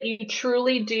You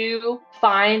truly do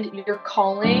find your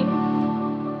calling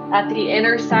at the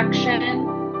intersection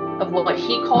of what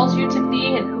He calls you to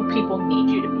be and who people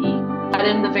need you to be. And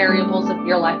in the variables of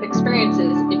your life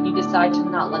experiences, if you decide to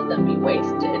not let them be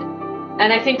wasted.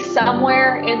 And I think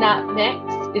somewhere in that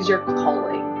mix is your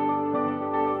calling.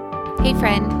 Hey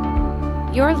friend,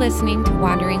 you're listening to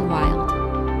Wandering Wild.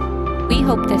 We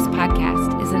hope this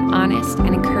podcast is an honest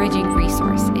and encouraging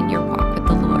resource in your walk with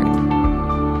the Lord.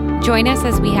 Join us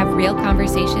as we have real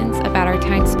conversations about our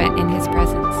time spent in His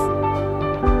presence.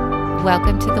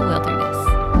 Welcome to the wilderness.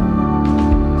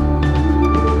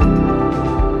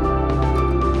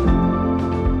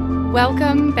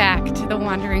 Welcome back to the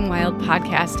Wandering Wild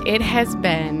podcast. It has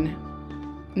been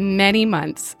many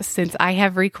months since I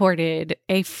have recorded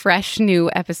a fresh new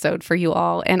episode for you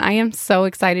all, and I am so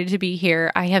excited to be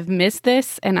here. I have missed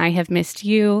this, and I have missed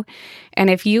you. And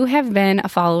if you have been a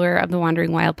follower of the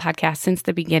Wandering Wild podcast since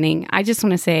the beginning, I just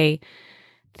want to say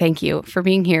thank you for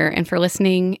being here and for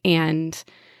listening. And,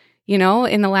 you know,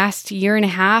 in the last year and a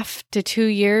half to 2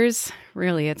 years,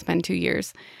 really, it's been 2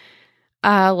 years,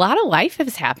 a lot of life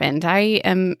has happened. I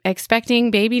am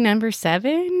expecting baby number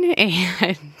 7,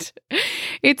 and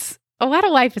it's a lot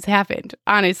of life has happened,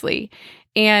 honestly.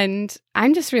 And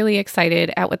I'm just really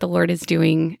excited at what the Lord is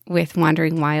doing with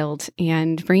Wandering Wild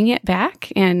and bringing it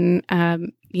back. And,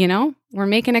 we're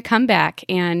making a comeback.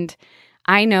 And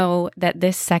I know that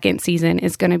this second season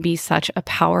is going to be such a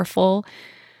powerful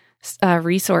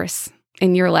resource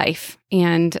in your life.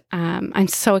 And I'm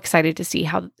so excited to see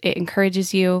how it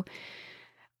encourages you.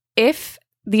 If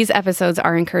these episodes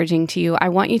are encouraging to you, I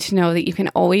want you to know that you can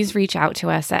always reach out to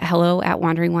us at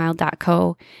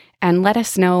hello@wanderingwild.co and let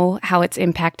us know how it's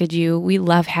impacted you. We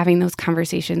love having those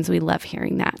conversations. We love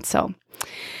hearing that. So,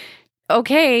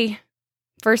 okay,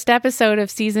 first episode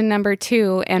of season number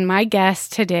 2, and my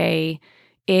guest today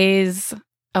is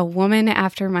a woman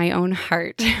after my own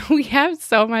heart. We have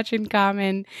so much in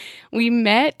common. We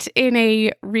met in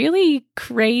a really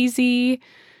crazy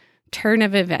turn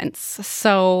of events.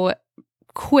 So,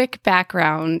 quick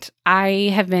background,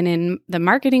 I have been in the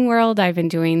marketing world. I've been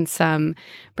doing some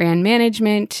brand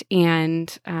management and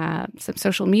some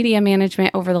social media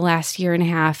management over the last year and a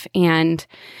half. And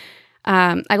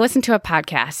I listened to a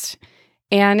podcast,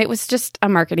 and it was just a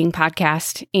marketing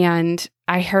podcast. And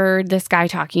I heard this guy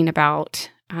talking about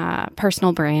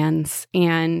personal brands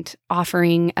and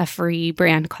offering a free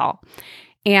brand call.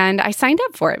 And I signed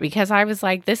up for it because I was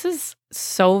like, this is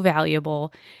so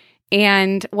valuable.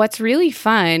 And what's really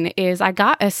fun is I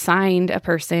got assigned a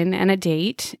person and a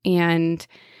date, and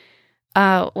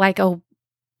like a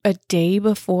day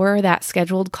before that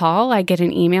scheduled call, I get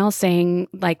an email saying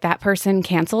like that person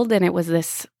canceled, and it was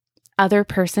this other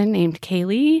person named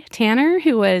Kaylee Tanner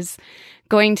who was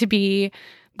going to be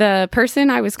the person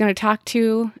I was going to talk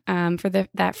to for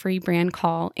that free brand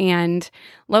call. And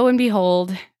lo and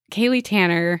behold, Kaylee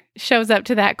Tanner shows up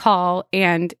to that call,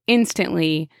 and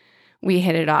instantly we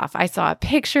hit it off. I saw a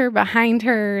picture behind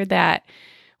her that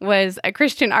was a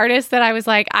Christian artist that I was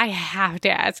like, I have to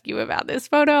ask you about this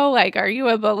photo. Like, are you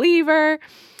a believer?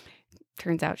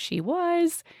 Turns out she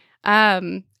was.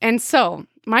 And so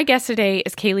my guest today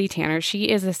is Kaylee Tanner. She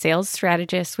is a sales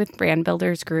strategist with Brand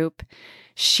Builders Group.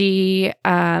 She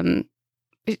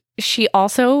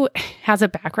also has a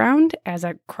background as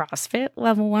a CrossFit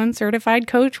Level 1 certified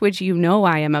coach, which you know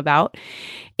I am about.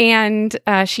 And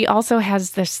she also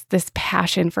has this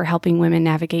passion for helping women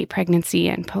navigate pregnancy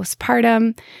and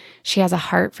postpartum. She has a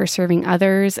heart for serving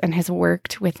others and has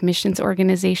worked with missions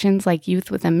organizations like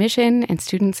Youth with a Mission and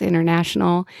Students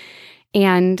International.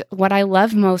 And what I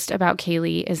love most about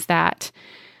Kaylee is that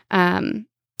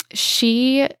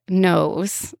she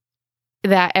knows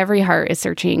that every heart is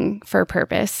searching for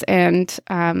purpose and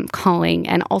calling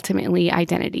and ultimately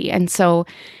identity. And so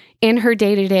in her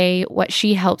day-to-day, what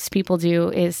she helps people do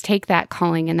is take that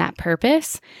calling and that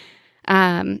purpose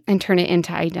and turn it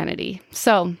into identity.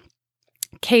 So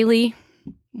Kaylee,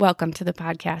 welcome to the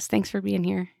podcast. Thanks for being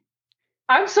here.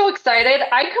 I'm so excited.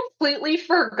 I completely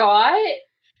forgot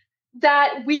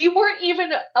that we weren't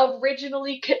even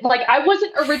originally, I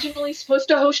wasn't originally supposed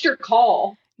to host your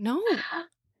call. No.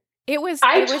 It was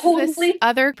totally this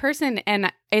other person,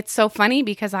 and it's so funny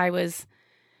because I was,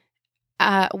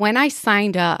 when I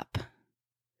signed up,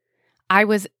 I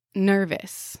was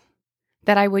nervous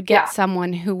that I would get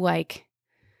someone who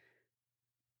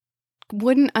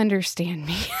wouldn't understand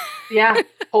me. Yeah,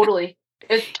 totally.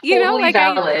 It's totally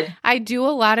valid. I do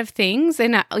a lot of things,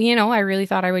 and I really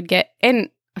thought I would get, and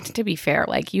to be fair,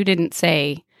 you didn't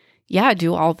say,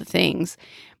 do all the things.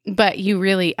 But you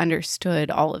really understood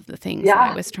all of the things that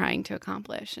I was trying to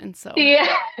accomplish. And so the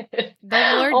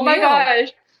Lord oh my gosh.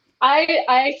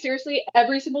 I seriously,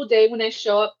 every single day when I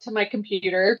show up to my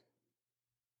computer,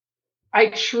 I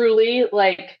truly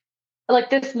like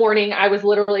this morning, I was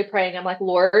literally praying. I'm like,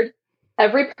 Lord,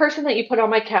 every person that you put on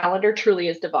my calendar truly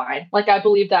is divine. Like I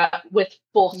believe that with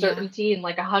full Yeah. certainty and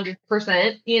like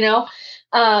 100%, you know?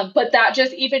 But that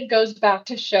just even goes back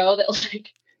to show that like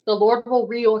the Lord will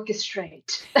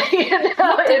reorchestrate, He if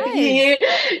does. you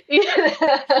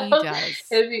He know, does.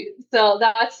 so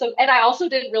that's so, and I also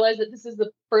didn't realize that this is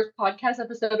the first podcast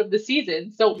episode of the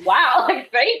season. So wow,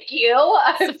 like thank you.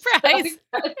 I'm so Surprise.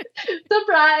 excited.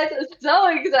 Surprise! I'm so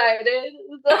excited.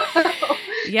 So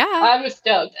Yeah. I'm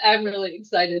stoked. I'm really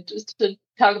excited just to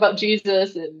talk about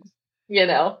Jesus and,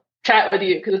 chat with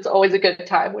you because it's always a good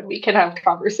time when we can have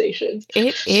conversations.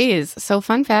 It is. So,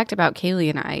 fun fact about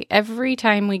Kaylee and I, every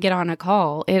time we get on a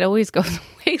call, it always goes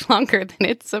way longer than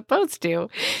it's supposed to.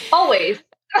 Always.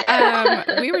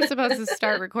 We were supposed to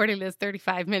start recording this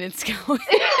 35 minutes ago.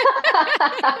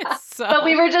 But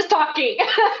we were just talking.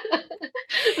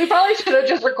 We probably should have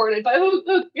just recorded, but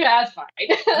yeah, it's fine.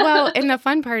 Well, and the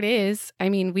fun part is, I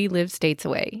mean, we live states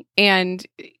away. And,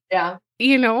 Yeah,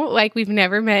 like we've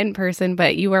never met in person,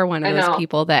 but you are one of I those know.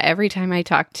 people that every time I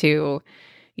talk to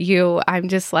you, I'm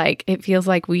just like, it feels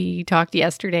like we talked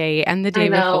yesterday and the day I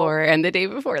know. before and the day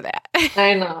before that.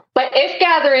 I know. But if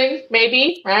gathering,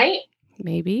 maybe, right?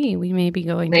 Maybe we may be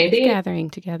going to this Maybe. gathering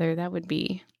together. That would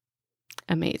be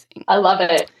amazing. I love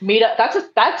it. Meetup.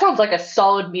 That sounds like a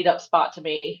solid meetup spot to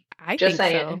me. I Just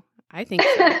think saying. so. I think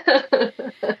so.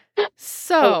 I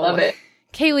So, love it.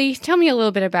 Kaylee, tell me a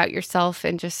little bit about yourself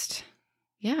and just,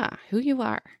 who you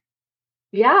are.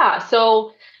 Yeah.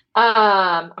 So,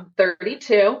 I'm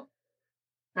 32.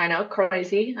 I know,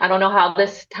 crazy. I don't know how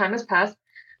this time has passed.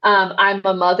 I'm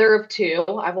a mother of two.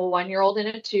 I have a 1-year-old and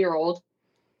a 2-year-old.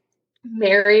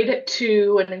 Married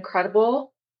to an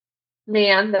incredible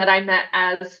man that I met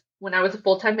as when I was a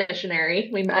full-time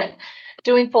missionary. We met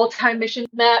doing full-time mission,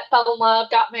 met, fell in love,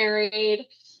 got married.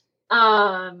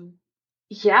 Um,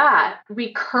 yeah,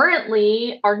 we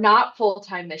currently are not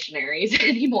full-time missionaries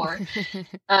anymore.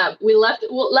 We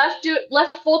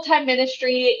left full-time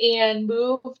ministry and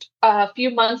moved a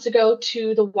few months ago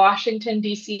to the Washington,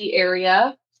 D.C.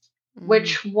 area, Mm.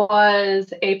 which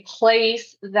was a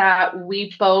place that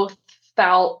we both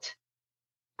felt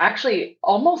actually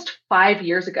almost 5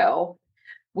 years ago.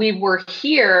 We were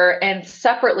here and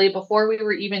separately, before we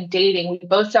were even dating, we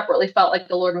both separately felt like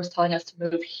the Lord was telling us to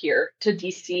move here to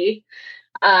DC.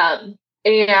 And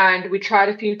we tried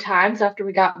a few times after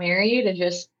we got married and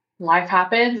just life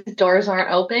happens, doors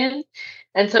aren't open.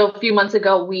 And so a few months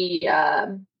ago, we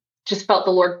just felt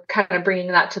the Lord kind of bringing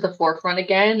that to the forefront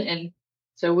again. And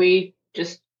so we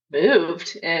just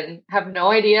moved and have no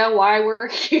idea why we're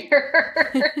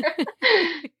here.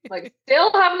 Like,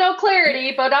 still have no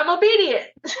clarity, but I'm obedient.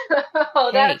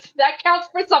 So Hey, that counts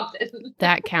for something.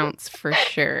 that counts for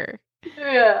sure.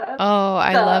 Yeah. Oh,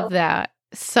 I love So, that.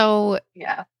 So,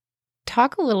 yeah.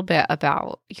 talk a little bit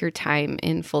about your time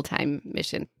in full-time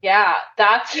mission. Yeah,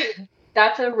 that's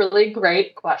a really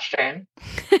great question.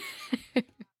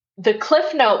 The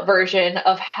Cliff Note version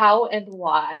of how and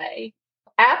why.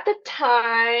 At the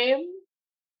time,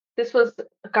 this was,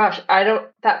 gosh,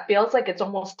 that feels like it's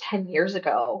almost 10 years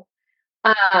ago.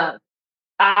 Um,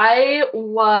 I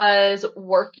was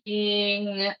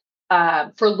working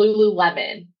for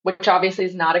Lululemon, which obviously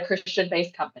is not a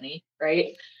Christian-based company,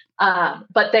 right?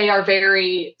 But they are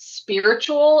very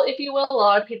spiritual, if you will. A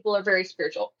lot of people are very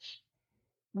spiritual.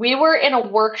 We were in a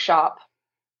workshop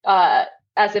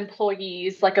as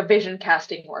employees, like a vision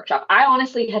casting workshop. I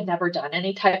honestly had never done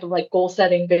any type of like goal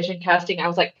setting vision casting. I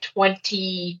was like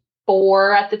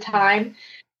 24 at the time.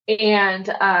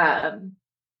 And,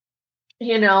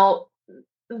 you know,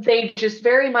 they just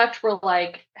very much were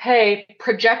like, hey,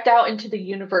 project out into the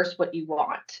universe what you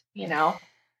want, you know?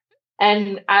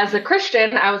 And as a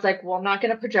Christian, I was like, well, I'm not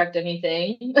going to project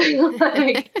anything.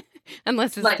 like,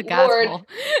 Unless it's like, the Lord,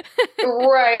 gospel.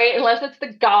 right, unless it's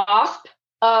the gospel.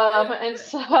 And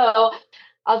so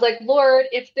I was like, Lord,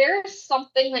 if there's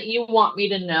something that you want me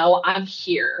to know, I'm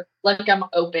here. Like I'm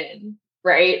open,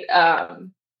 right?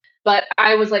 But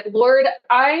I was like, Lord,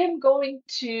 I am going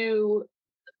to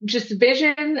just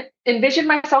envision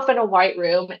myself in a white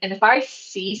room. And if I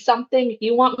see something, if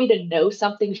you want me to know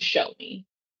something, show me.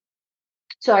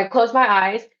 So I closed my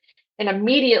eyes and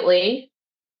immediately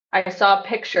I saw a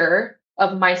picture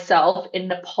of myself in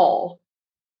Nepal.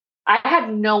 I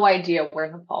had no idea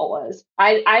where Nepal was.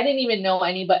 I didn't even know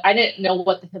but I didn't know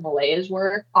what the Himalayas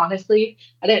were, honestly.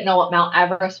 I didn't know what Mount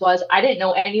Everest was. I didn't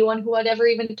know anyone who had ever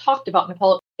even talked about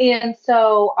Nepal. And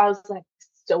so I was like,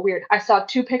 so weird. I saw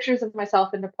two pictures of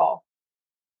myself in Nepal.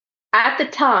 At the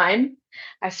time,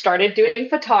 I started doing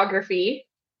photography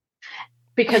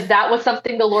because that was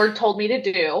something the Lord told me to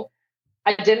do.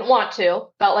 I didn't want to,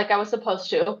 felt like I was supposed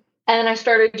to. And I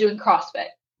started doing CrossFit.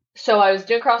 So I was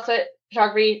doing CrossFit,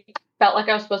 photography, felt like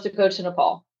I was supposed to go to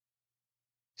Nepal.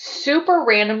 Super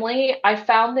randomly, I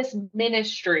found this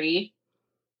ministry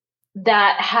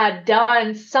that had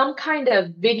done some kind of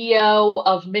video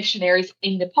of missionaries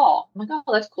in Nepal. I'm like,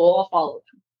 oh, that's cool. I'll follow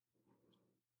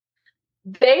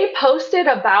them. They posted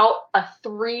about a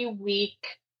 3-week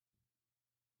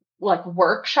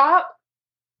workshop,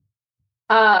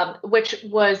 which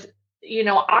was,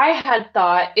 I had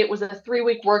thought it was a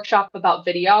 3-week workshop about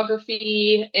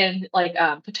videography and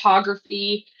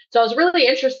photography. So I was really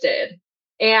interested.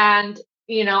 And,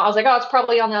 I was like, oh, it's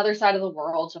probably on the other side of the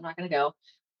world, so I'm not going to go.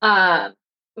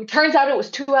 It turns out it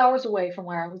was 2 hours away from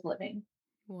where I was living.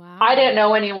 Wow. I didn't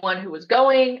know anyone who was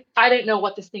going. I didn't know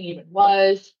what this thing even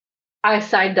was. I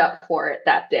signed up for it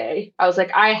that day. I was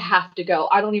like, I have to go.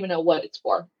 I don't even know what it's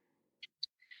for.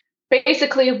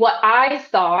 Basically, what I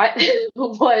thought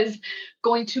was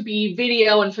going to be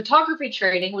video and photography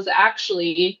training was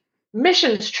actually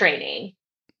missions training.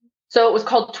 So it was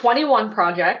called 21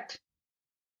 Project.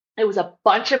 It was a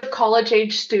bunch of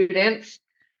college-age students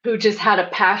who just had a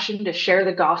passion to share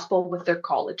the gospel with their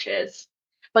colleges.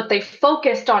 But they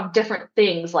focused on different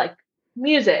things like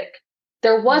music.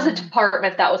 There was a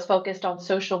department that was focused on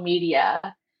social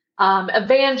media,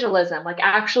 evangelism, like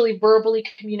actually verbally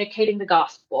communicating the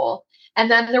gospel. And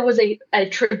then there was a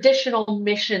traditional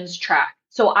missions track.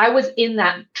 So I was in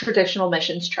that traditional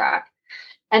missions track.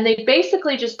 And they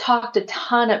basically just talked a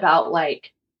ton about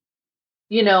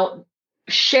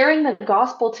sharing the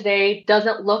gospel today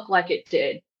doesn't look like it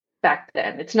did back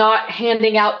then. It's not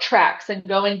handing out tracts and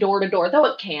going door to door, though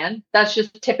it can. That's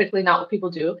just typically not what people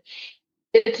do.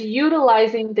 It's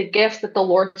utilizing the gifts that the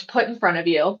Lord's put in front of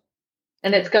you.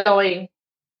 And it's going,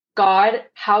 God,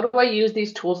 how do I use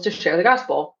these tools to share the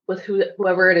gospel with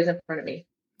whoever it is in front of me?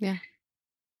 Yeah.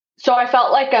 So I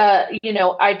felt like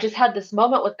I just had this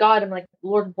moment with God. I'm like,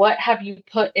 Lord, what have you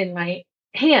put in my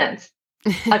hands?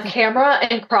 A camera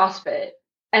and CrossFit.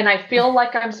 And I feel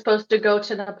like I'm supposed to go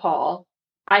to Nepal.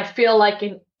 I feel like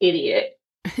an idiot.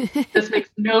 This makes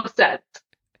no sense.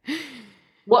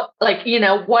 What the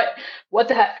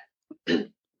heck?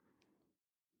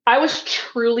 I was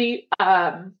truly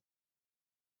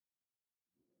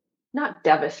not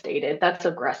devastated. That's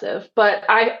aggressive, but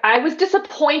I was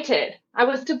disappointed. I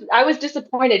was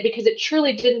disappointed because it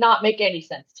truly did not make any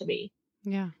sense to me.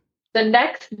 Yeah. The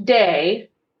next day,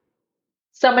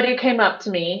 somebody came up to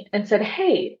me and said,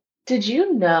 "Hey, did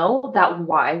you know that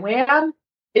YWAM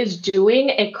is doing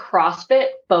a CrossFit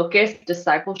focused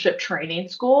discipleship training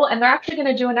school, and they're actually going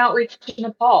to do an outreach to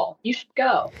Nepal. You should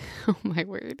go." Oh my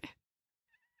word.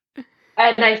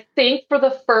 And I think for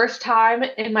the first time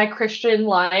in my Christian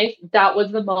life, that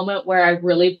was the moment where I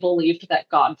really believed that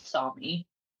God saw me.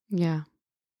 Yeah.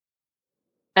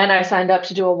 And I signed up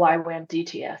to do a YWAM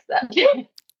DTS that day.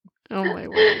 Oh my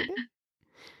word.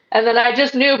 And then I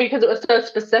just knew, because it was so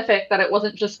specific, that it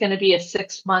wasn't just going to be a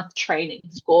 6-month training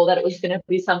school, that it was going to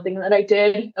be something that I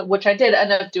did, which I did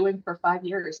end up doing for 5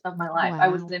 years of my life. Wow. I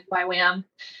was in YWAM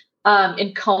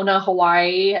in Kona,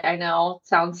 Hawaii. I know,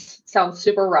 sounds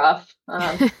super rough,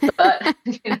 but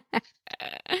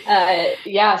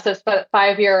yeah. So spent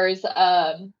 5 years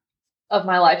of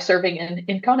my life serving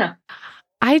in Kona.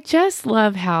 I just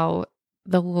love how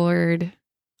the Lord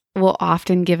will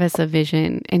often give us a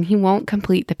vision and he won't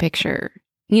complete the picture.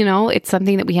 It's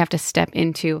something that we have to step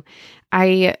into.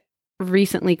 I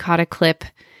recently caught a clip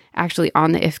actually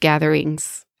on the If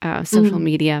Gatherings social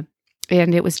media,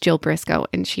 and it was Jill Briscoe,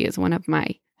 and she is one of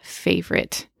my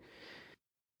favorite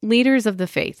leaders of the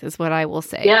faith, is what I will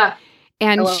say. Yeah.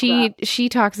 And she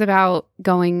talks about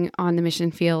going on the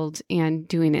mission field and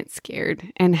doing it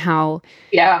scared, and how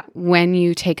when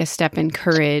you take a step in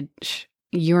courage,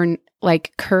 you're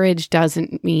like, courage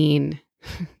doesn't mean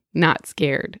not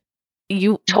scared.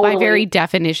 You, by very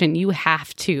definition, you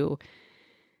have to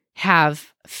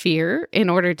have fear in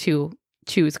order to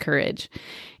choose courage.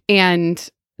 And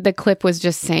the clip was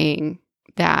just saying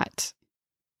that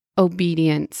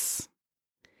obedience,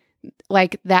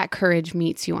 like that courage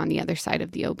meets you on the other side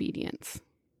of the obedience.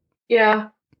 Yeah,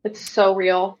 it's so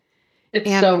real. It's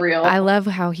so real. I love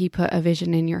how he put a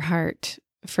vision in your heart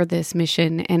for this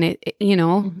mission. And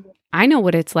I know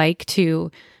what it's like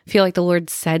to feel like the Lord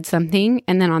said something,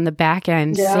 and then on the back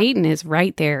end, Satan is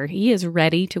right there. He is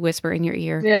ready to whisper in your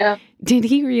ear. Yeah. Did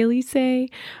he really say?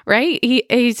 Right?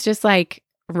 He's just like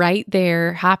right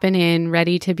there, hopping in,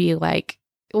 ready to be like,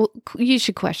 well, you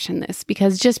should question this,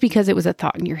 because just because it was a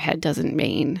thought in your head doesn't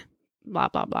mean blah,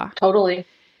 blah, blah. Totally.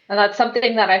 And that's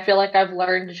something that I feel like I've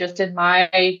learned just in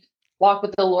my walk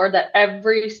with the Lord, that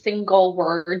every single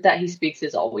word that he speaks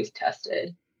is always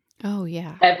tested. Oh,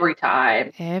 yeah. Every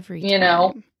time, Every you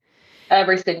know, time.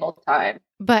 every single time.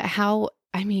 But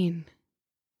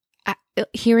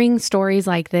hearing stories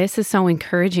like this is so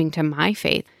encouraging to my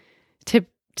faith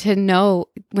to know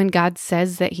when God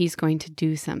says that he's going to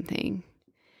do something.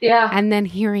 Yeah. And then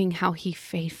hearing how he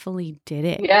faithfully did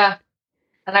it. Yeah.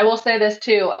 And I will say this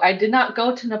too. I did not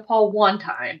go to Nepal one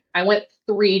time. I went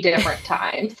 3 different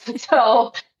times.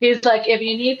 So he's like, if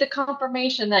you need the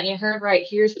confirmation that you heard right,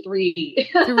 here's 3.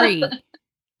 3.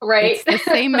 Right? It's the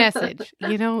same message.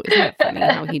 Isn't it funny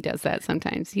how he does that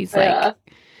sometimes? He's like,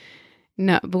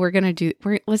 no, but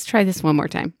let's try this one more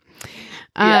time.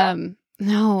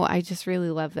 No, I just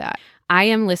really love that. I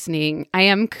am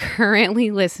currently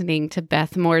listening to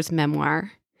Beth Moore's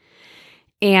memoir.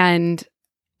 And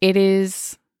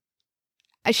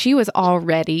she was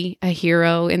already a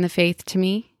hero in the faith to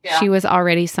me. Yeah. She was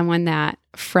already someone that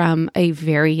from a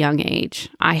very young age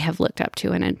I have looked up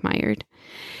to and admired.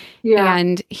 Yeah.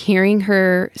 And hearing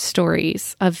her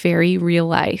stories of very real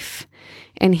life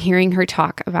and hearing her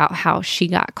talk about how she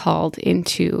got called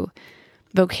into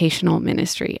vocational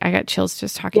ministry. I got chills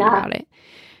just talking about it.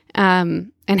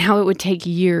 And how it would take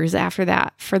years after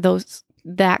that for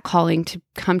that calling to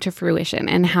come to fruition,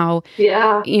 and how,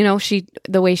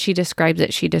 the way she describes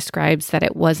that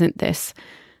it wasn't this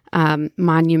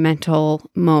monumental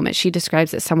moment. She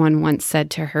describes that someone once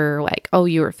said to her, like, oh,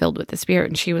 you were filled with the Spirit.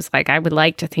 And she was like, I would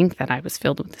like to think that I was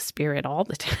filled with the Spirit all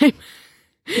the time.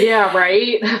 Yeah,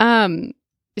 right.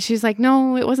 She's like,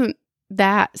 no, it wasn't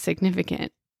that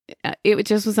significant. It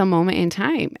just was a moment in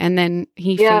time. And then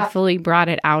he faithfully brought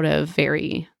it out of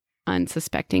very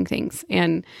unsuspecting things.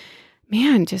 And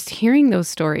man, just hearing those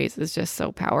stories is just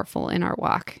so powerful in our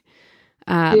walk.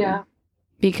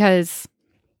 Because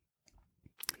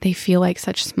they feel like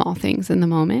such small things in the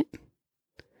moment.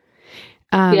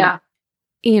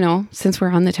 Since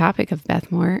we're on the topic of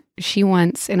Beth Moore, she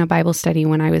once in a Bible study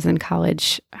when I was in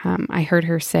college, I heard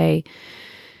her say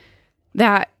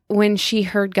that when she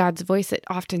heard God's voice, it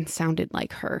often sounded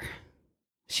like her.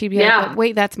 She'd be like,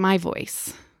 wait, that's my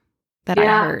voice that I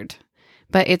heard.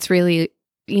 But it's really,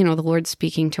 the Lord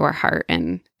speaking to our heart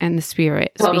and the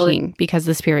Spirit speaking, because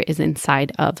the Spirit is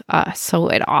inside of us. So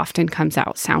it often comes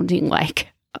out sounding like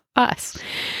us.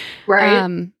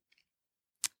 Right.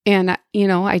 And,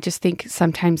 I just think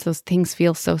sometimes those things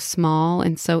feel so small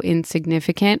and so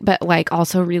insignificant, but like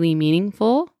also really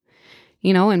meaningful.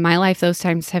 In my life, those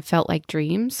times have felt like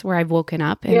dreams where I've woken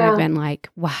up and I've been like,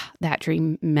 wow, that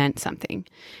dream meant something.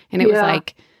 And it was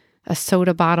like a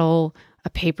soda bottle,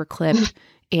 a paper clip,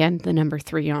 and the number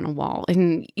 3 on a wall.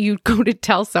 And you go to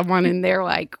tell someone and they're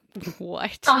like,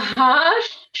 what?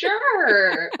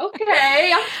 Sure.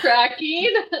 Okay, I'm tracking.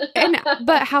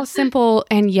 But how simple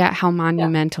and yet how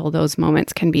monumental those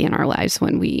moments can be in our lives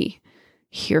when we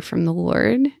hear from the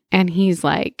Lord. And he's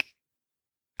like,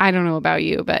 I don't know about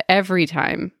you, but every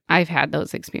time I've had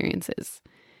those experiences,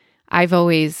 I've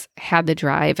always had the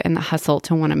drive and the hustle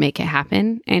to want to make it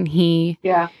happen. And he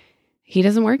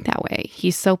doesn't work that way.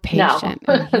 He's so patient.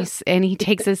 No. and he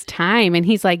takes his time, and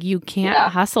he's like, you can't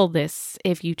hustle this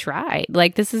if you try.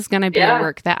 Like, this is going to be a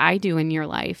work that I do in your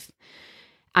life.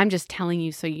 I'm just telling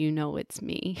you so you know it's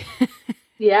me.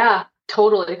 Yeah,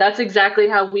 totally. That's exactly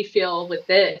how we feel with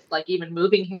this. Like, even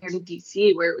moving here to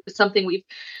DC, where it was something we've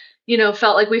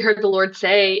felt like we heard the Lord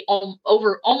say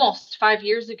over almost 5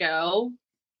 years ago.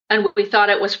 And we thought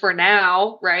it was for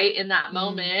now, right? In that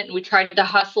moment, we tried to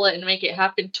hustle it and make it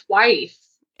happen twice.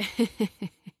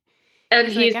 And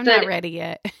he's like, I'm not ready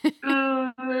yet.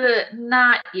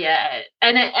 Not yet.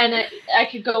 And I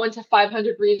could go into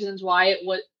 500 reasons why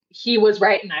he was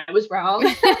right and I was wrong.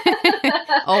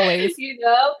 Always.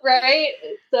 Right?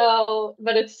 So,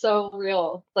 but it's so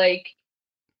real. Like,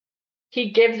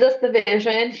 he gives us the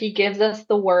vision, he gives us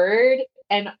the word,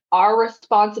 and our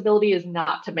responsibility is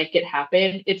not to make it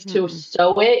happen. It's to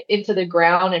sow it into the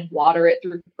ground and water it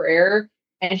through prayer,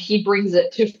 and he brings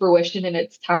it to fruition in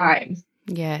its time.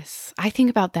 Yes. I think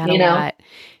about that a lot.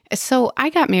 So I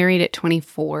got married at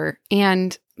 24,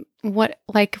 and what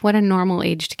a normal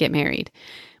age to get married.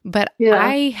 But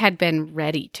I had been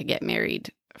ready to get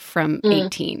married from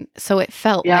 18. So it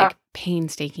felt like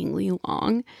painstakingly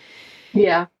long.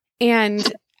 Yeah.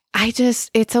 And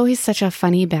it's always such a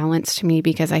funny balance to me,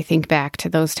 because I think back to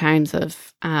those times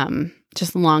of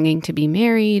just longing to be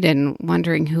married and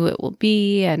wondering who it will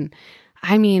be. And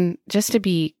I mean, just to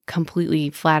be completely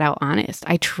flat out honest,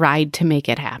 I tried to make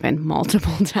it happen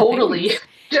multiple times. Totally. And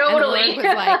the Lord was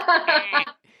like,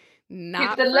 He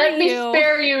not said, for let me you.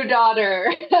 spare you,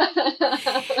 daughter.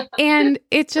 And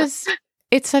it's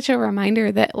such a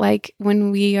reminder that like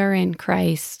when we are in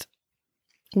Christ,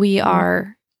 we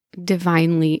are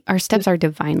our steps are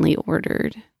divinely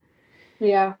ordered.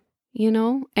 Yeah.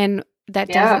 And that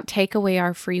Yeah. doesn't take away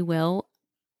our free will.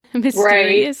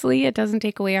 Mysteriously, it doesn't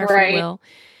take away our free will.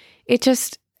 It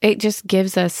just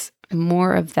gives us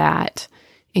more of that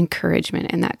encouragement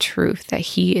and that truth that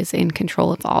he is in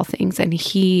control of all things, and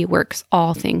he works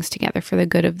all things together for the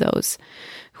good of those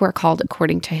who are called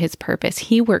according to his purpose.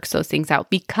 He works those things out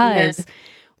because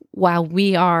while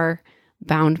we are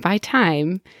bound by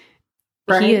time,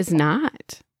 he is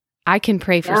not. I can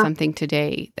pray for something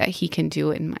today that he can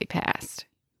do in my past.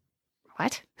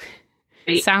 What?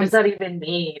 Wait, what does that even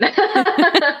mean?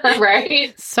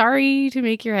 Right? Sorry to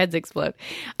make your heads explode.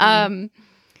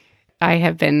 I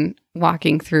have been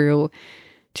walking through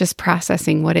just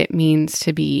processing what it means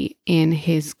to be in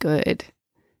his good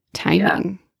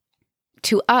timing.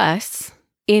 To us,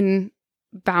 in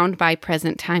bound by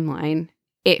present timeline,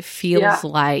 it feels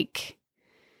like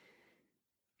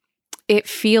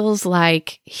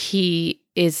he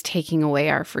is taking away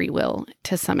our free will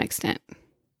to some extent.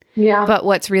 Yeah. But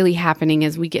what's really happening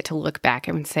is we get to look back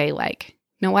and say like,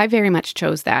 no, I very much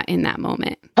chose that in that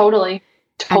moment. Totally.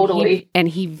 And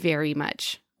he very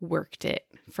much worked it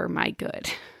for my good.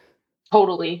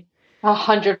 Totally.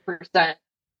 100%.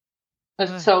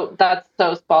 That's so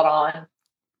spot on.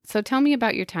 So tell me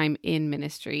about your time in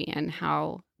ministry and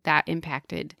how that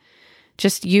impacted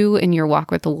just you and your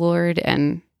walk with the Lord.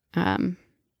 And tell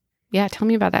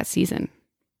me about that season.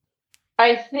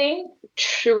 I think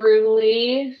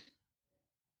truly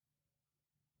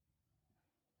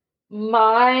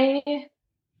my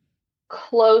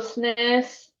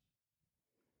closeness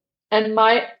and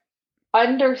my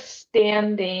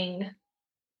understanding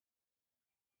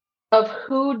of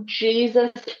who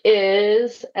Jesus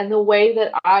is and the way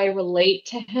that I relate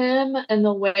to him and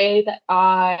the way that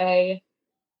I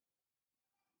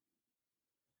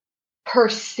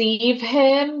perceive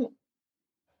him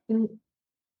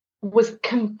was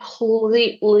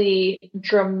completely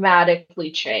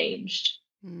dramatically changed.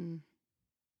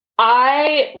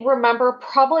 I remember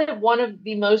probably one of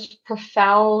the most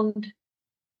profound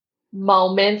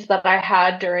moments that I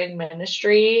had during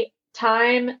ministry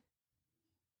time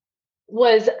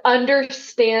was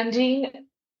understanding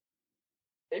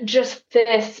just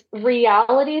this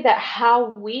reality that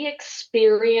how we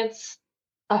experience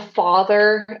a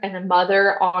father and a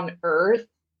mother on earth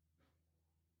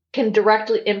can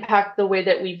directly impact the way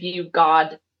that we view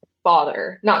God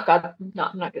Father. Not God, I'm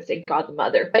not gonna say God the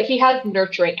Mother, but he has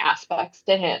nurturing aspects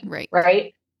to him.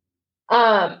 Right.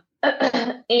 And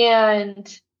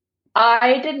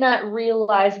I did not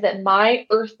realize that my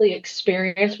earthly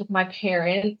experience with my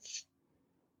parents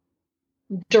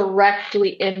directly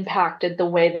impacted the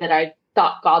way that I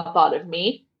thought God thought of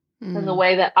me and the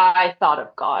way that I thought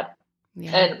of God.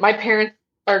 Yeah. And my parents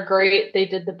are great. They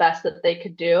did the best that they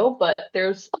could do, but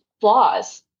there's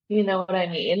flaws. You know what I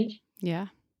mean? Yeah.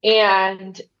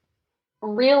 And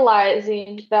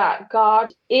realizing that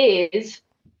God is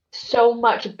so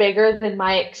much bigger than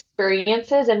my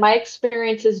experiences, and my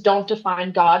experiences don't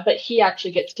define God, but he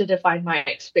actually gets to define my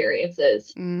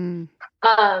experiences. And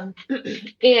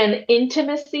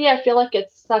intimacy, I feel like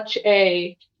it's such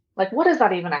a, like, what does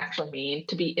that even actually mean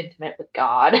to be intimate with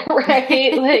God?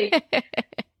 Right? Like,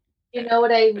 you know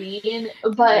what I mean?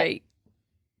 But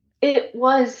it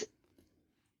was,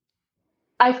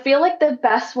 I feel like the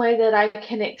best way that I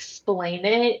can explain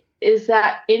it is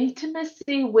that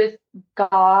intimacy with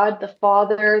God, the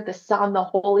Father, the Son, the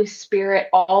Holy Spirit,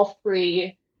 all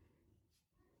three,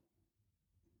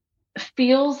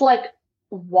 feels like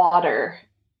water.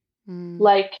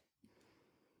 Like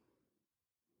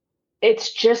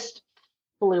it's just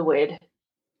fluid,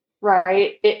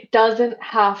 right? It doesn't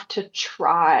have to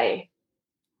try.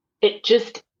 It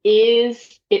just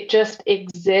is. It just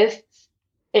exists.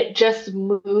 It just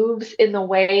moves in the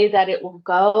way that it will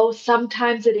go.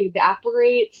 Sometimes it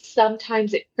evaporates.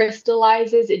 Sometimes it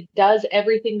crystallizes. It does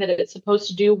everything that it's supposed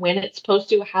to do, when it's supposed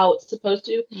to, how it's supposed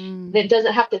to. And it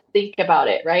doesn't have to think about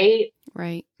it, right?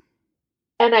 Right.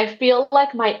 And I feel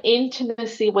like my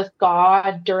intimacy with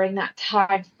God during that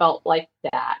time felt like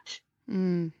that.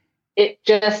 It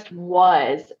just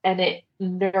was, and it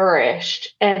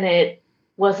nourished, and it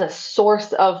was a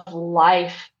source of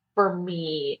life for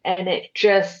me, and it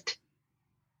just,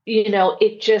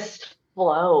 it just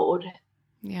flowed.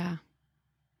 Yeah.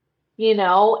 And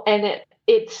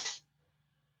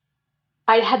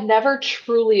I had never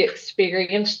truly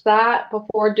experienced that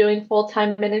before doing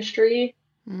full-time ministry.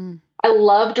 I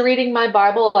loved reading my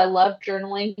Bible. I loved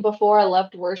journaling before. I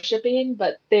loved worshiping,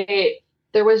 but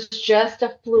there was just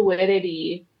a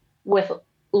fluidity with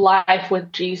life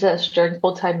with Jesus during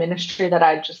full-time ministry that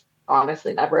I just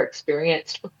honestly never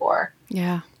experienced before.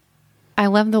 Yeah. I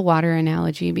love the water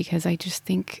analogy because I just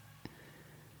think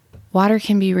water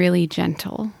can be really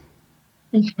gentle,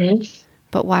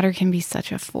 but water can be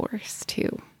such a force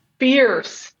too.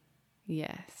 Fierce.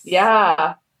 Yes.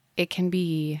 Yeah. It can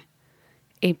be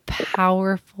a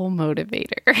powerful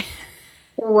motivator.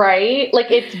 Right?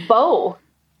 Like it's both.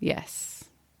 Yes.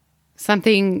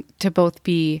 Something to both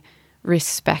be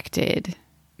respected,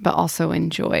 but also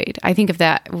enjoyed. I think of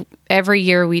that every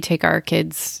year we take our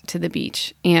kids to the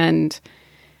beach, and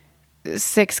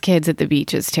 6 kids at the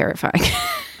beach is terrifying.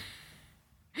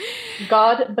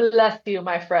 God bless you,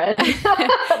 my friend.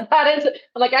 That is,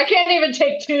 I'm like, I can't even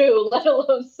take 2, let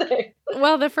alone 6.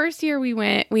 Well, the first year we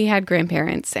went, we had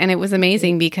grandparents, and it was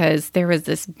amazing because there was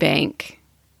this bank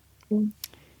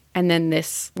and then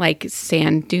this like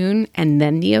sand dune and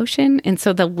then the ocean. And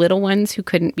so the little ones who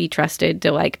couldn't be trusted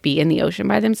to like be in the ocean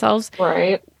by themselves,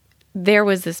 right? There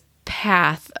was this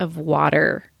path of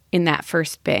water in that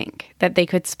first bank that they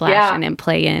could splash in and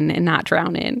play in and not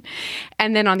drown in.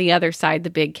 And then on the other side, the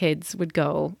big kids would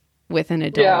go with an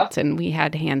adult and we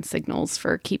had hand signals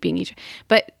for keeping each.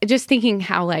 But just thinking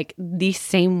how like the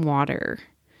same water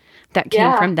that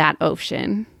came from that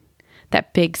ocean,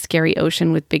 that big scary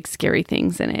ocean with big scary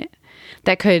things in it,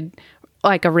 that could,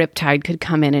 like a riptide could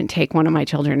come in and take one of my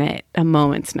children at a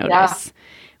moment's notice,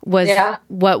 was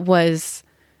what was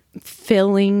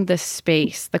filling the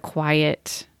space, the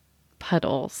quiet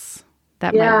puddles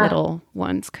that my little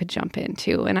ones could jump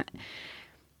into. And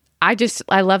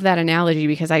I love that analogy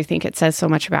because I think it says so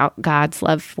much about God's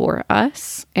love for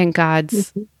us and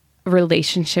God's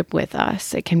relationship with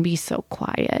us. It can be so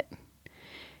quiet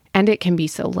and it can be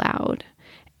so loud.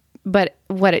 But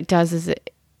what it does is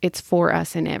it's for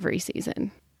us in every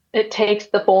season. It takes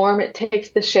the form, it takes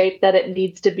the shape that it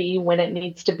needs to be when it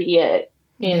needs to be it,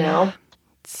 you know?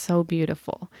 It's so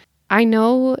beautiful. I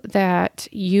know that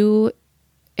you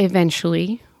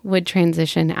eventually would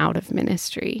transition out of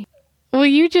ministry. Will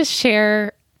you just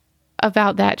share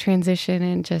about that transition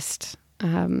and just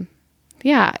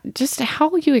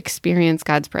how you experience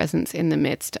God's presence in the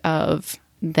midst of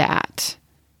that?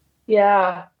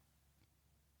 Yeah.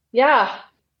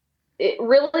 It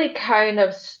really kind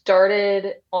of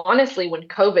started, honestly, when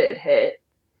COVID hit.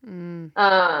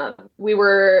 We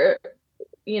were,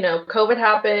 COVID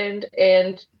happened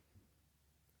and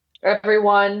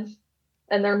everyone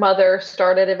and their mother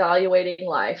started evaluating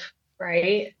life,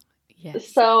 right?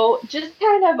 Yes. So just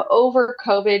kind of over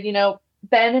COVID,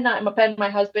 Ben, my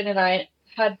husband and I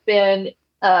had been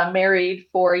married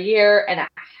for a year and a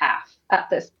half at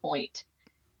this point.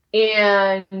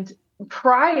 And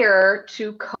prior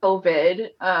to COVID,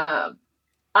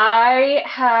 I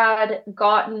had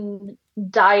gotten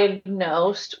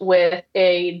diagnosed with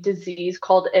a disease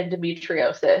called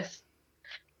endometriosis,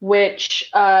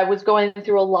 which was going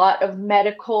through a lot of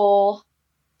medical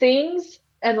things.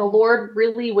 And the Lord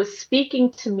really was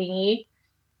speaking to me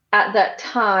at that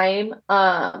time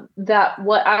that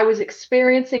what I was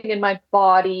experiencing in my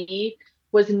body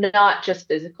was not just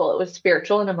physical, it was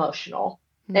spiritual and emotional.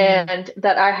 And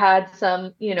that I had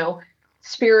some,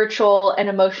 spiritual and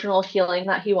emotional healing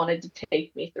that he wanted to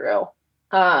take me through.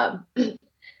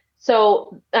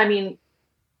 So, I mean,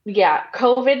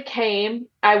 COVID came.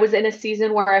 I was in a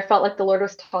season where I felt like the Lord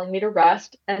was telling me to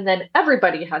rest, and then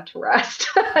everybody had to rest.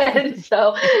 And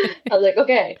so I was like,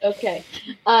 okay.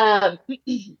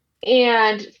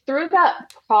 And through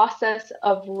that process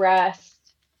of rest,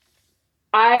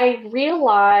 I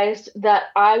realized that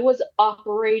I was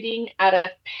operating at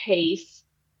a pace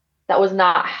that was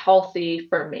not healthy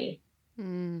for me.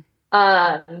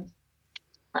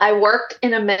 I worked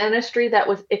in a ministry that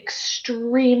was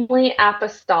extremely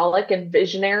apostolic and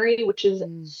visionary, which is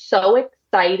so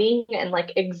exciting and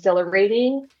like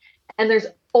exhilarating. And there's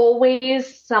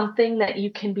always something that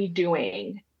you can be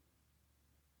doing.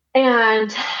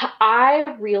 And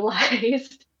I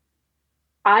realized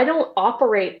I don't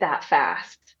operate that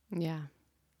fast. Yeah.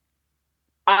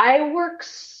 I work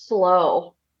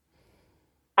slow.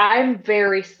 I'm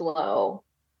very slow.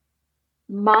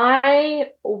 My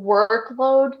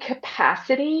workload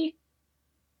capacity,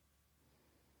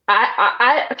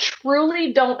 I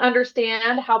truly don't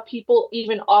understand how people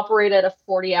even operate at a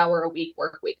 40-hour-a-week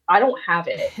work week. I don't have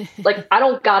it. Like, I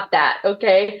don't got that,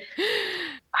 okay?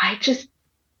 I just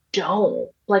don't.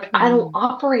 Like, I don't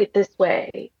operate this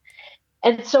way.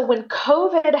 And so when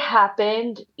COVID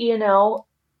happened,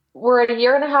 we're a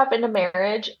year and a half into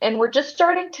marriage and we're just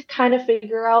starting to kind of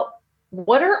figure out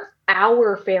what are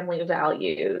our family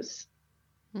values?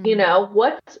 You Mm. know,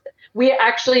 what we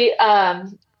actually,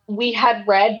 we had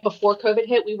read before COVID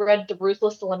hit, we read The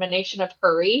Ruthless Elimination of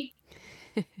Hurry,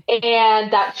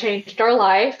 and that changed our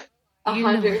life. A You know,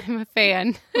 hundred, I'm a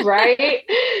fan. right?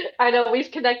 I know we've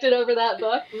connected over that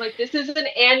book. I'm like, this is an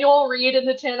annual read in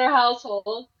the Tanner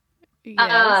household.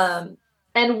 Yes. Um,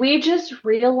 and we just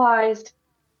realized,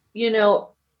 you know,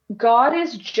 God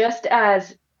is just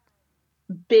as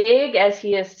big as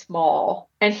he is small,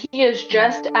 and he is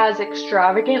just as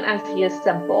extravagant as he is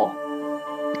simple.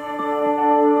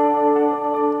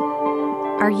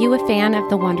 Are you a fan of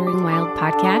the Wandering Wild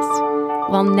podcast?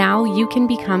 Well, now you can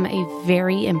become a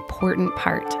very important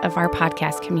part of our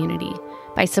podcast community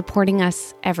by supporting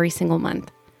us every single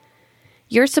month.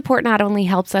 Your support not only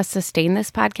helps us sustain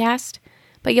this podcast,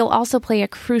 but you'll also play a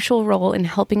crucial role in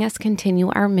helping us continue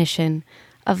our mission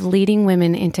of leading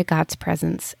women into God's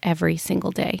presence every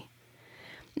single day.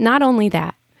 Not only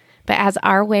that, but as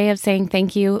our way of saying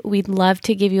thank you, we'd love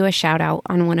to give you a shout out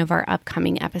on one of our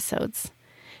upcoming episodes.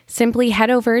 Simply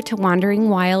head over to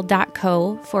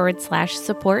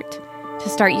wanderingwild.co/support to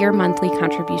start your monthly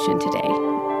contribution today.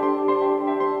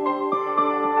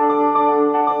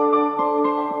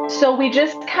 So we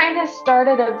just kind of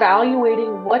started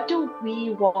evaluating, what do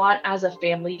we want as a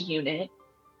family unit?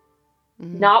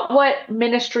 Not what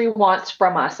ministry wants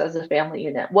from us as a family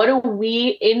unit. What do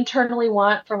we internally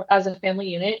want from as a family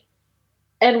unit?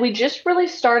 And we just really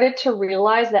started to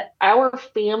realize that our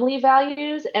family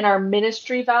values and our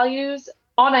ministry values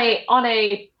on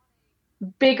a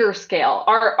bigger scale,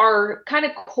 our kind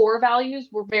of core values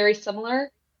were very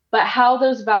similar, but how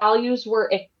those values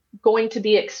were going to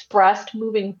be expressed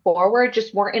moving forward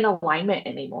just weren't in alignment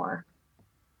anymore.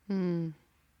 Mm.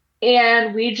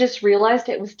 And we just realized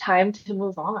it was time to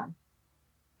move on.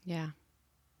 Yeah.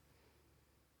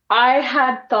 I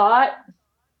had thought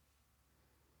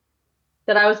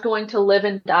that I was going to live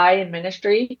and die in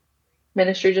ministry.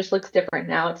 Ministry just looks different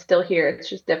now. It's still here. It's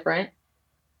just different.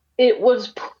 It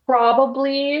was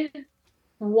probably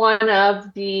one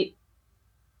of the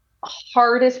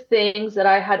hardest things that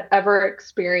I had ever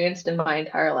experienced in my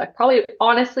entire life. Probably,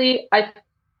 honestly, I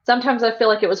sometimes I feel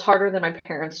like it was harder than my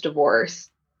parents' divorce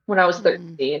when I was Mm.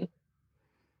 13.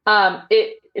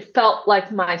 It felt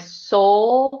like my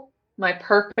soul, my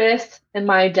purpose, and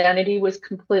my identity was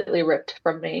completely ripped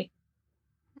from me.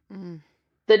 Mm.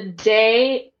 The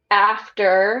day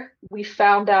after we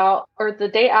found out, or the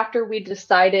day after we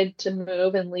decided to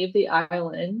move and leave the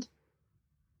island,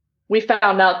 we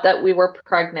found out that we were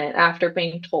pregnant after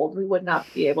being told we would not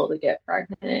be able to get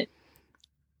pregnant.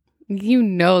 You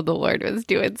know the Lord was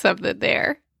doing something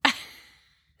there.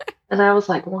 And I was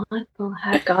like, what the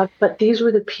heck, God? But these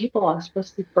were the people I was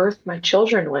supposed to birth my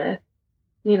children with,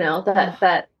 you know, Oh.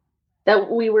 that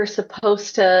we were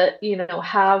supposed to, you know,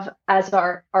 have as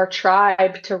our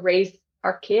tribe to raise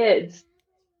our kids.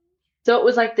 So it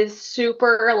was like this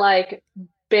super like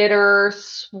bitter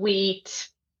sweet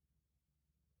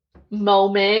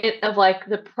moment of like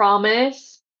the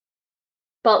promise,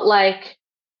 but like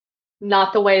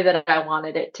not the way that I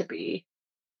wanted it to be,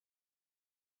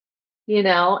 you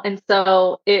know? And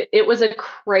so it was a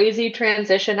crazy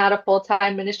transition out of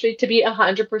full-time ministry. To be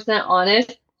 100%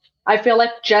 honest, I feel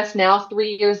like just now,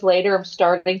 3 years later, I'm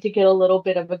starting to get a little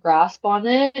bit of a grasp on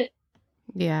it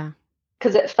Yeah.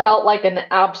 because it felt like an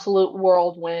absolute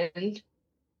whirlwind.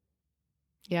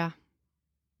 Yeah.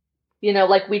 You know,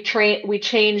 like we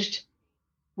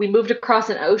moved across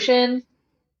an ocean,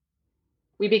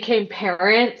 we became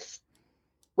parents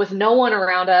with no one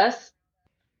around us.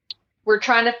 We're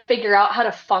trying to figure out how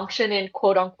to function in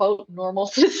quote unquote normal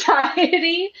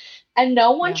society, and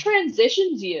no one Yeah.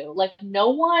 transitions you. Like no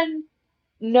one,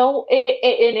 no, and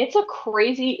it's a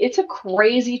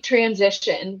crazy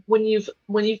transition when you've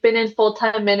been in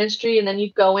full-time ministry and then you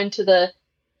go into the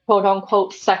quote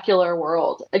unquote secular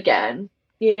world again,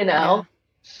 you Yeah. know,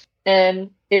 and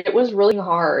it was really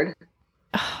hard.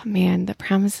 Oh, man, the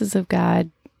promises of God,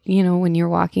 you know, when you're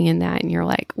walking in that and you're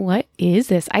like, what is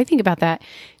this? I think about that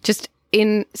just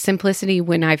in simplicity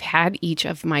when I've had each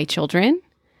of my children.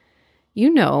 You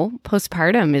know,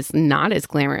 postpartum is not as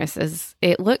glamorous as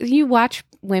it looks. You watch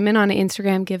women on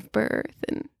Instagram give birth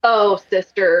and Oh,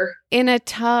 sister. in a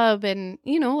tub, and,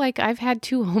 you know, like I've had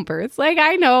 2 home births. Like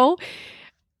I know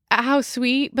how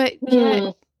sweet, but yet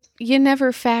Mm. you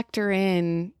never factor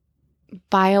in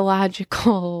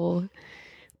biological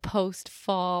post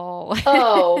fall.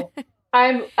 Oh,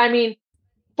 I mean,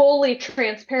 fully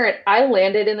transparent. I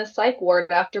landed in a psych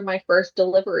ward after my first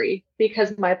delivery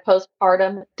because my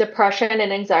postpartum depression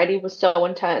and anxiety was so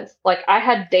intense. Like I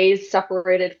had days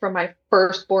separated from my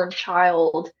firstborn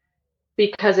child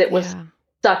because it was Yeah.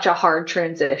 such a hard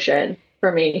transition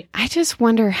for me. I just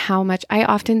wonder how much I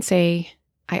often say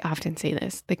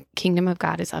this, the kingdom of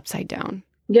God is upside down.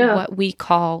 Yeah. What we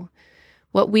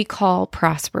call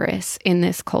prosperous in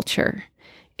this culture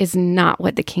is not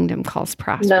what the kingdom calls No.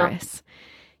 prosperous.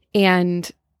 And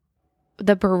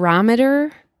the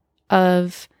barometer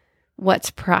of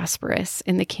what's prosperous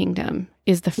in the kingdom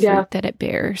is the fruit Yeah. that it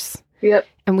bears. Yep.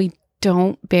 And we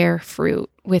don't bear fruit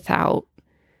without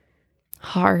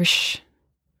harsh,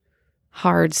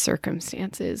 hard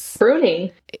circumstances.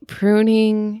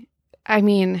 Pruning. I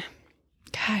mean,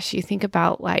 gosh, you think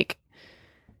about like,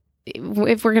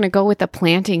 if we're going to go with the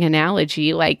planting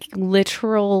analogy, like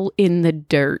literal in the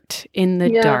dirt, in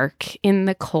the Yeah. dark, in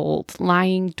the cold,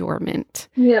 lying dormant.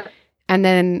 Yeah. And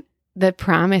then the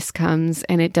promise comes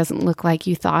and it doesn't look like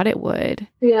you thought it would.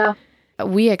 Yeah.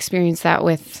 We experienced that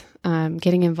with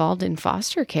getting involved in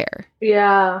foster care.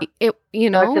 Yeah. I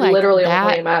could like literally that.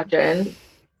 only imagine.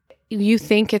 You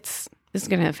think this is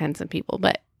going to offend some people,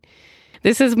 but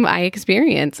this is my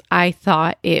experience. I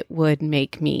thought it would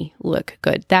make me look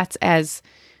good. That's as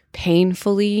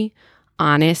painfully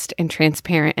honest and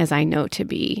transparent as I know to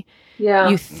be. Yeah.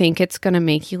 You think it's going to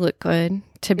make you look good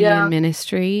to be Yeah. in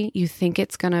ministry. You think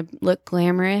it's going to look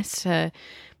glamorous to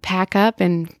pack up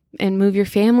and move your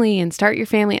family and start your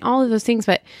family, all of those things.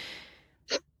 But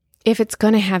if it's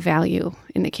going to have value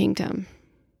in the kingdom,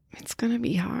 it's going to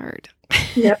be hard.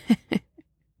 Yep.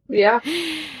 Yeah.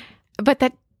 But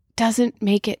that doesn't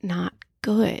make it not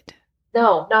good.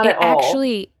 No, not at all.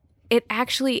 It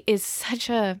actually is such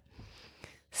a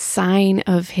sign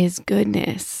of his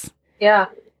goodness Yeah.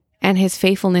 and his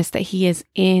faithfulness that he is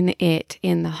in it,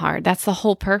 in the hard. That's the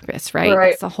whole purpose, right? Right.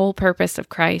 That's the whole purpose of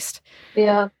Christ,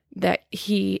 Yeah. that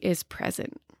he is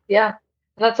present. Yeah.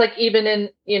 That's like even in,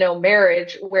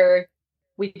 marriage where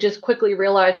we just quickly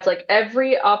realize like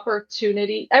every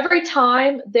opportunity, every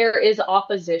time there is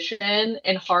opposition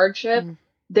and hardship,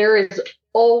 there is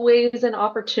always an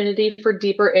opportunity for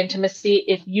deeper intimacy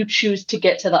if you choose to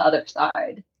get to the other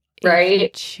side, right? If you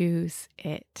choose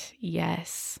it,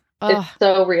 yes. Oh, It's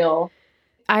so real.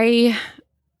 I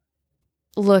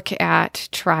look at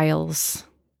trials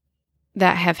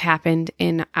that have happened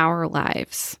in our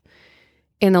lives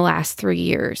in the last 3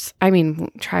 years. I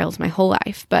mean, trials my whole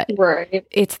life, but Right.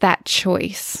 it's that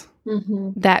choice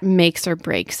Mm-hmm. that makes or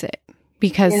breaks it.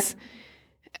 Because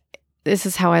this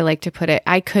is how I like to put it.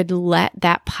 I could let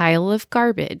that pile of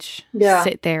garbage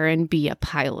sit there and be a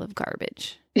pile of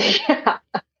garbage. Yeah.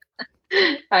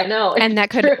 I know. And that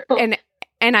could, true.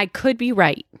 and I could be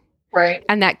right. Right.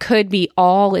 And that could be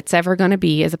all it's ever going to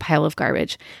be, is a pile of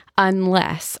garbage,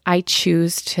 unless I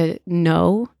choose to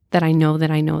know that I know that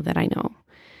I know that I know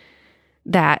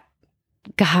that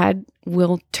God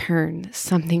will turn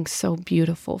something so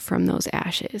beautiful from those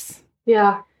ashes.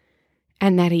 Yeah.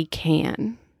 And that he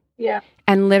can. Yeah.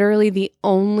 And literally the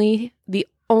only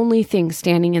thing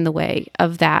standing in the way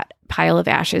of that pile of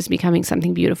ashes becoming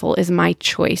something beautiful is my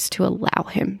choice to allow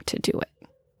him to do it.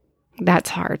 That's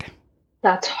hard.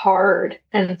 That's hard.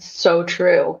 And it's so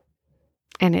true.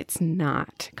 And it's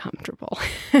not comfortable.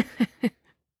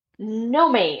 No,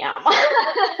 ma'am.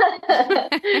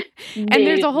 And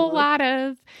there's a whole lot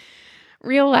of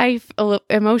real life,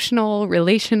 emotional,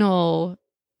 relational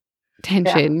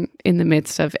tension in the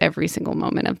midst of every single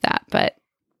moment of that. But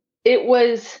it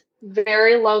was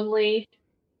very lonely.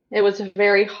 It was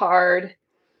very hard.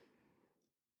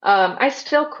 I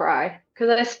still cry because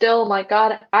I still, my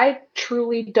God, I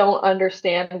truly don't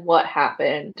understand what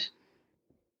happened.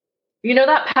 You know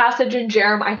that passage in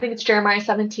Jeremiah, I think it's Jeremiah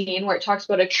 17, where it talks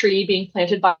about a tree being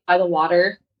planted by the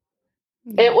water.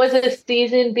 It was a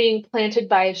season being planted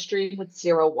by a stream with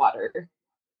zero water.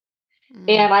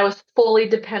 And I was fully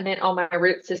dependent on my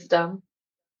root system.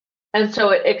 And so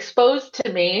it exposed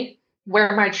to me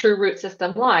where my true root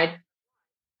system lied.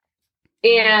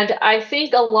 And I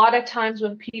think a lot of times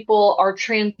when people are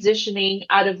transitioning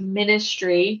out of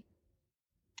ministry,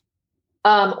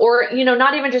 or,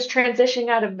 not even just transitioning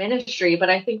out of ministry, but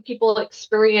I think people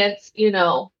experience,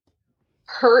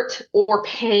 hurt or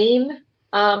pain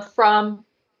from,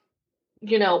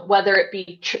 whether it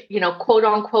be, quote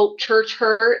unquote, church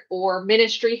hurt or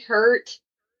ministry hurt.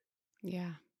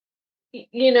 Yeah.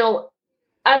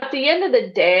 At the end of the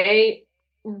day,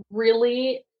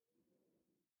 really,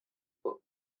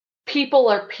 people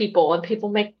are people and people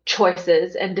make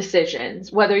choices and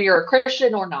decisions, whether you're a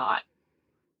Christian or not.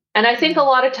 And I think a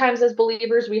lot of times as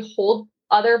believers, we hold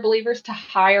other believers to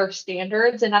higher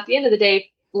standards. And at the end of the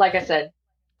day, like I said,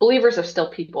 believers are still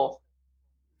people.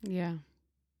 Yeah.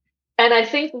 And I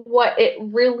think what it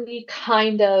really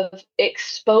kind of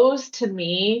exposed to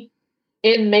me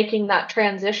in making that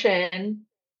transition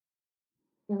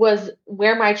was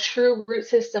where my true root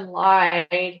system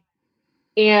lied.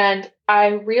 And I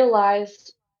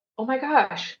realized, oh my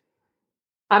gosh,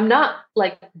 I'm not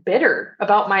like bitter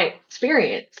about my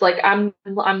experience. Like I'm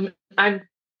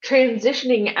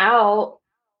transitioning out,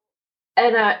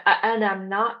 and I'm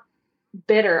not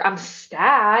bitter. I'm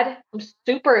sad. I'm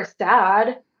super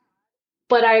sad,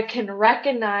 but I can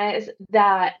recognize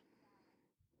that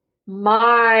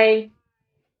my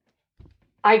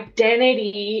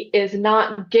identity is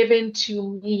not given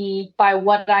to me by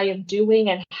what I am doing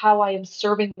and how I am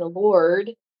serving the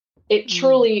Lord. It Mm.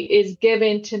 truly is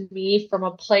given to me from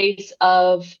a place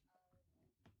of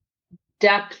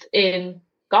depth in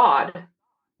God.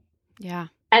 Yeah.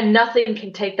 And nothing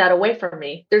can take that away from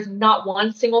me. There's not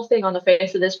one single thing on the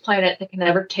face of this planet that can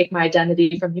ever take my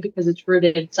identity from me because it's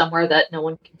rooted somewhere that no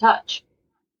one can touch.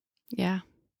 Yeah.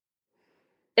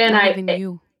 And Not even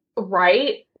you.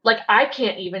 right? Like I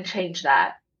can't even change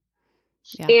that.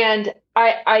 Yeah. And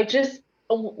I just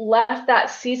left that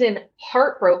season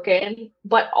heartbroken,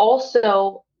 but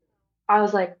also I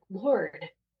was like, Lord,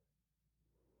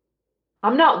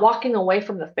 I'm not walking away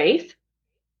from the faith.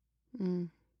 Mm.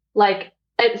 Like,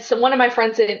 and so one of my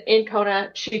friends in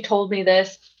Kona, she told me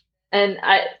this, and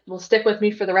I will stick with me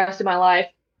for the rest of my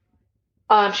life.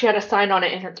 She had a sign on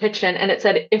it in her kitchen, and it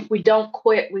said, "If we don't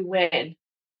quit, we win."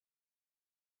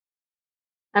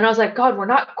 And I was like, God, we're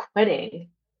not quitting.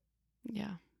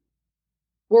 Yeah.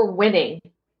 We're winning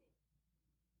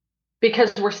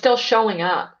because we're still showing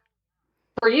up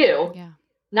for you, Yeah.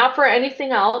 not for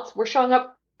anything else. We're showing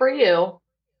up for you.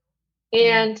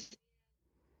 Yeah. And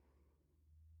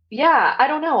yeah, I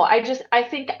don't know. I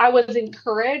think I was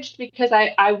encouraged because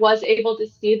I was able to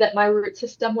see that my root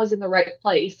system was in the right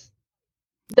place,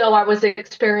 though I was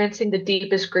experiencing the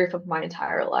deepest grief of my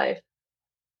entire life.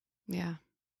 Yeah.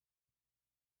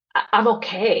 I'm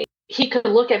okay. He could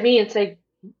look at me and say,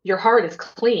 your heart is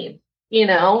clean, you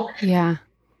know? Yeah.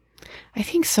 I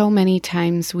think so many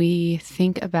times we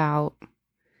think about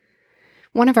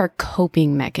one of our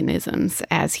coping mechanisms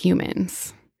as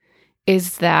humans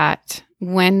is that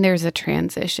when there's a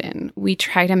transition, we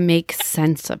try to make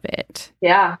sense of it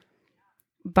Yeah.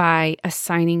 by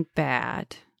assigning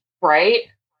bad Right?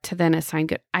 to then assign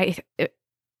good.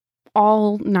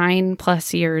 All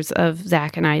 9+ years of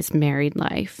Zach and I's married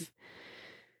life,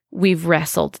 we've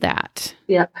wrestled that.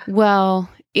 Yeah. Well,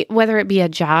 whether it be a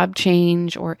job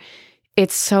change or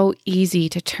it's so easy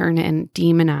to turn and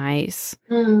demonize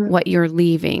what you're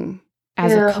leaving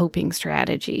as a coping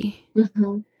strategy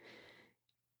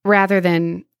rather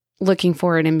than looking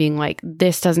forward and being like,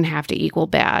 this doesn't have to equal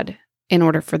bad in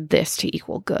order for this to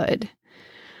equal good.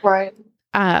 Right.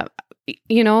 I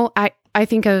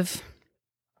think of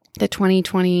the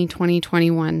 2020,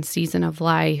 2021 season of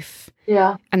life.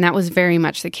 Yeah. And that was very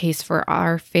much the case for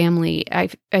our family. I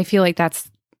feel like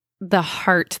that's the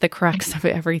heart, the crux of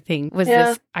everything was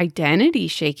this identity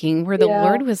shaking where the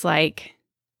Lord was like,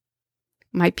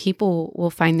 my people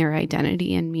will find their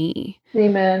identity in me.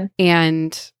 Amen.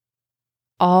 And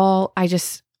I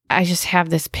just have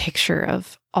this picture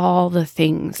of all the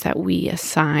things that we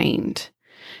assigned,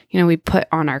 we put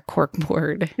on our cork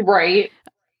board. Right.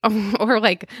 Or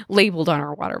like labeled on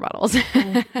our water bottles,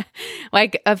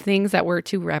 like of things that were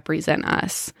to represent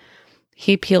us.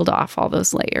 He peeled off all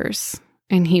those layers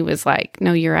and he was like,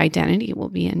 no, your identity will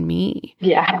be in me.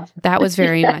 Yeah. That was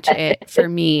very much it for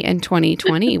me in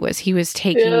 2020 was he was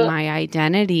taking my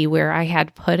identity where I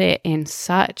had put it in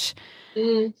such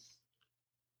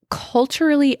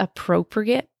culturally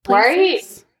appropriate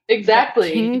places. Right.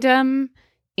 Exactly. Kingdom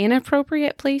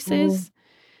inappropriate places.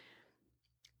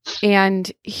 And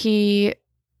he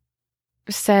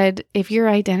said, if your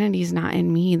identity is not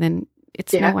in me, then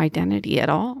it's no identity at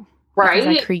all. Right.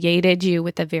 Because I created you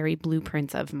with the very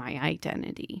blueprints of my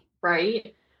identity.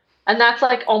 Right. And that's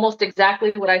like almost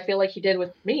exactly what I feel like he did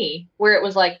with me, where it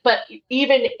was like, but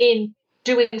even in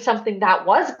doing something that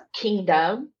was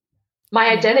kingdom,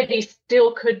 my identity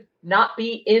still could not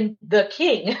be in the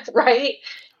king. Right.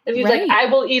 And he's like, I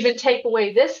will even take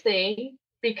away this thing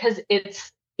because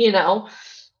it's,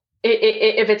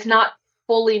 if it's not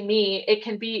fully me,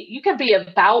 you can be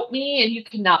about me and you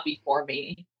cannot be for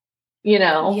me,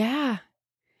 Yeah.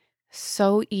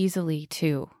 So easily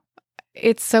too.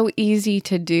 It's so easy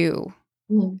to do.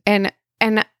 And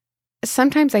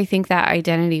sometimes I think that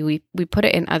identity, we put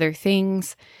it in other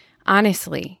things.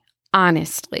 Honestly,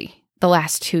 the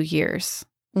last 2 years,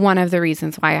 one of the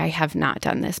reasons why I have not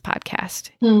done this podcast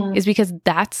is because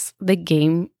that's the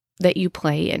game that you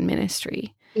play in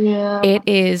ministry. Yeah.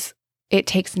 It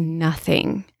takes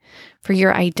nothing for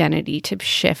your identity to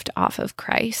shift off of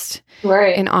Christ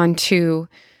Right. and onto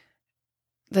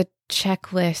the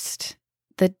checklist,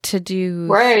 the to-dos,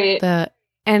 Right.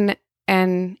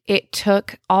 and it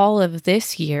took all of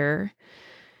this year,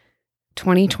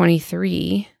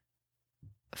 2023,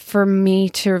 for me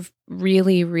to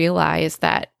really realize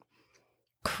that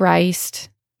Christ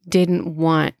didn't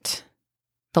want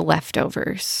the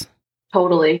leftovers.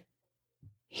 Totally.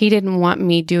 He didn't want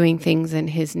me doing things in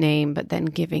his name, but then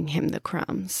giving him the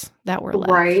crumbs that were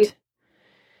left. Right.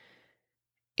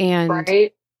 And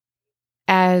Right.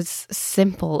 as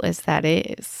simple as that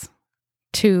is,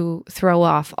 to throw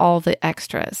off all the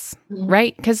extras,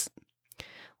 right? Because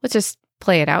let's just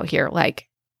play it out here. Like,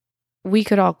 we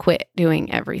could all quit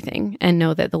doing everything and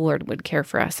know that the Lord would care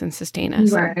for us and sustain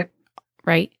us. Right.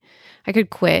 Right? I could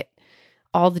quit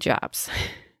all the jobs,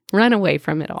 run away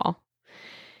from it all.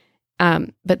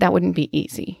 But that wouldn't be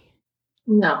easy.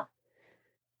 No.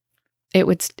 It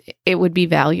would be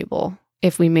valuable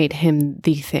if we made him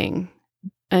the thing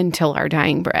until our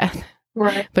dying breath.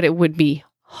 Right. But it would be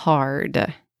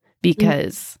hard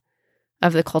because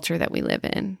of the culture that we live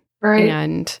in. Right.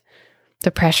 And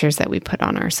the pressures that we put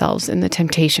on ourselves and the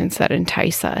temptations that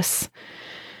entice us.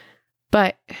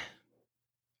 But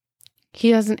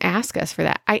he doesn't ask us for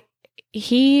that. I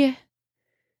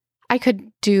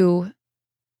could do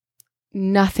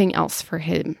nothing else for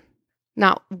him.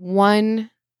 Not one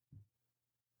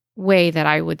way that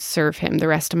I would serve him the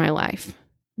rest of my life.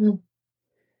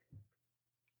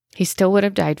 He still would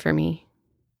have died for me.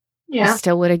 Yeah. He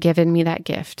still would have given me that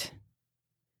gift.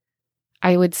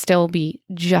 I would still be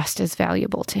just as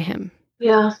valuable to him.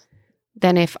 Yeah.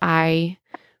 Than if I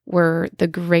were the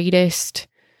greatest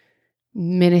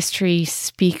ministry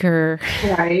speaker,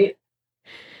 Right.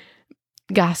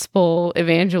 gospel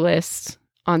evangelist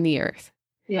on the earth.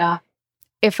 Yeah.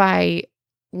 If I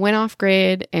went off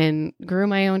grid and grew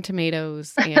my own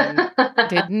tomatoes and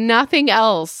did nothing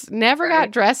else, never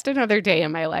got dressed another day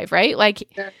in my life, right? Like,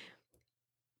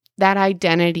 that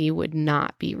identity would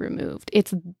not be removed.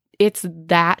 It's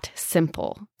that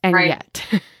simple. And yet,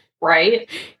 right.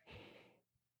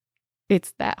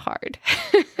 It's that hard.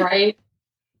 Right.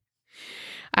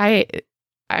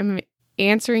 I'm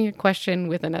answering a question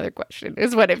with another question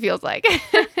is what it feels like.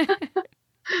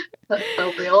 That's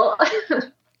so real.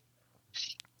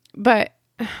 But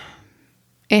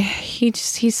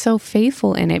he's so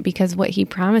faithful in it, because what he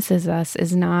promises us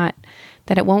is not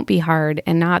that it won't be hard,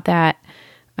 and not that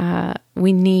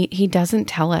he doesn't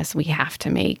tell us we have to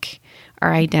make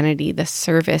our identity the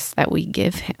service that we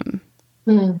give him.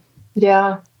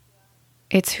 Yeah.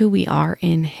 It's who we are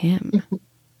in him.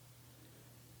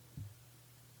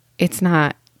 It's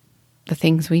not the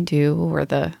things we do or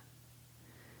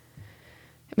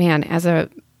as a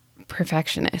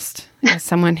perfectionist, as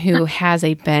someone who has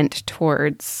a bent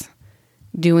towards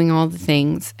doing all the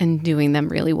things and doing them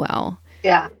really well.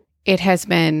 Yeah. It has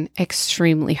been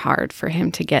extremely hard for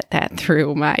him to get that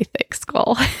through my thick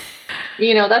skull.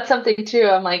 That's something too.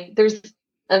 I'm like,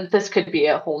 this could be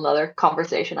a whole nother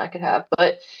conversation I could have,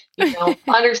 but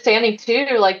understanding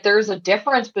too, like, there's a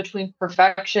difference between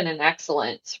perfection and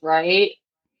excellence, right?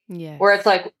 Yes. Where it's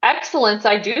like, excellence,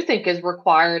 I do think, is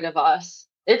required of us.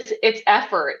 It's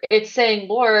effort. It's saying,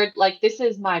 Lord, like, this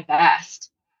is my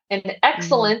best. And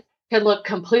excellence could look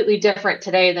completely different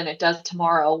today than it does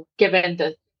tomorrow, given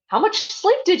how much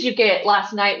sleep did you get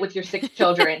last night with your 6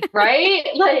 children, right?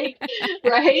 Like,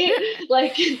 right?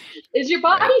 Like, is your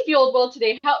body fueled well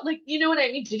today? How, like, you know what I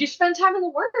mean? Did you spend time in the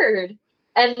Word?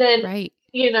 And then,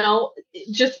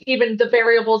 just even the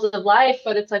variables of life.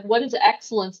 But it's like, what does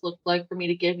excellence look like for me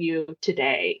to give you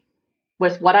today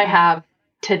with what I have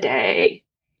today?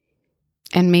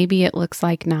 And maybe it looks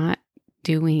like not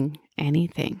doing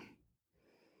anything.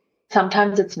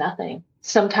 Sometimes it's nothing.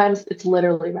 Sometimes it's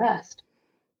literally rest.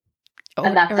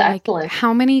 And that's excellent. Like,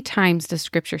 how many times does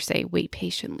Scripture say, wait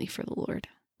patiently for the Lord?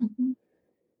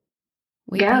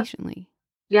 Wait patiently.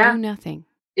 Yeah. Do nothing.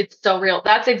 It's so real.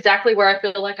 That's exactly where I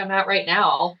feel like I'm at right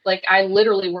now. Like, I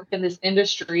literally work in this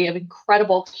industry of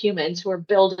incredible humans who are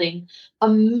building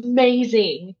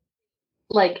amazing,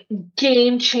 like,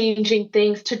 game-changing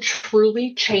things to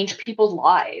truly change people's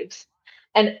lives.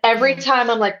 And every time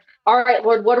I'm like, all right,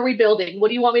 Lord, what are we building? What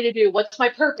do you want me to do? What's my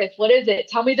purpose? What is it?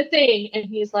 Tell me the thing. And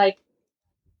he's like,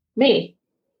 me.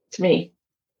 It's me.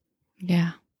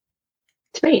 Yeah.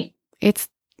 It's me.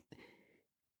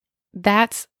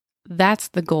 That's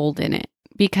the gold in it.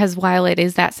 Because while it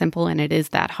is that simple and it is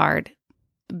that hard,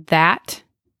 that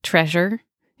treasure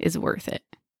is worth it.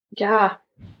 Yeah.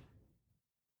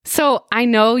 So I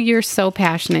know you're so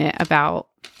passionate about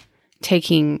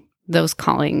taking those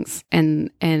callings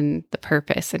and the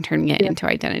purpose and turning it into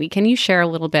identity. Can you share a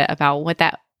little bit about what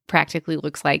that practically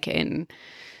looks like in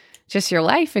just your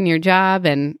life and your job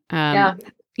and,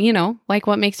 like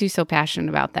what makes you so passionate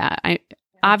about that?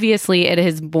 Obviously it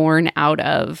is born out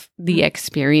of the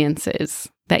experiences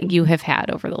that you have had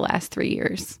over the last 3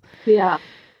 years. Yeah.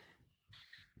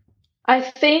 I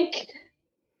think,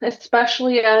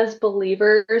 especially as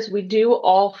believers, we do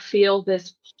all feel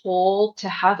this pull to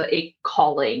have a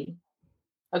calling,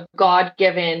 a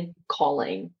God-given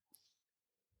calling.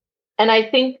 And I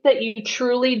think that you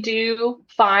truly do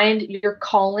find your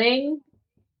calling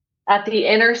at the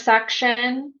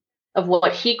intersection of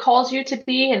what he calls you to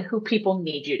be and who people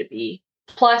need you to be.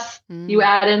 Plus, you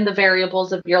add in the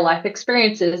variables of your life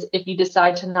experiences if you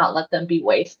decide to not let them be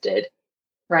wasted,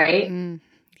 right?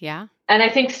 Yeah. And I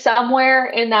think somewhere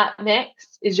in that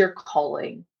mix is your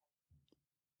calling.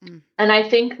 And I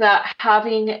think that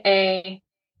having a,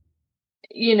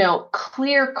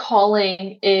 clear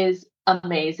calling is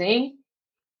amazing.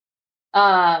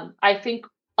 I think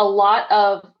a lot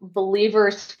of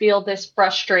believers feel this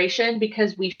frustration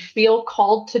because we feel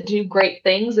called to do great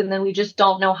things and then we just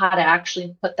don't know how to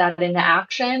actually put that into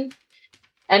action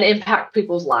and impact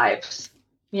people's lives,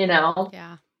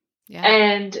 Yeah.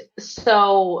 And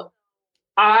so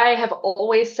I have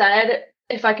always said,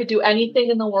 if I could do anything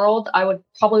in the world, I would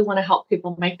probably want to help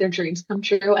people make their dreams come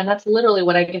true. And that's literally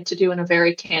what I get to do in a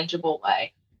very tangible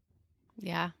way.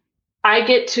 Yeah. I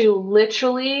get to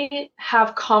literally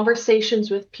have conversations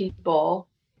with people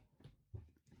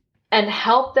and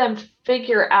help them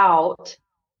figure out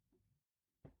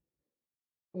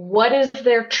what is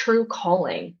their true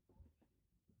calling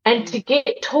and to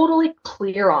get totally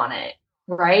clear on it,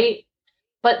 right?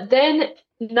 But then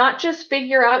not just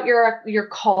figure out your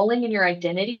calling and your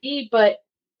identity, but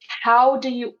how do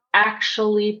you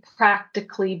actually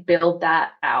practically build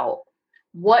that out?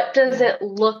 What does it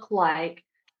look like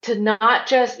to not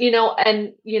just,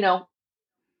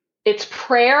 it's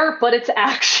prayer, but it's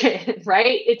action,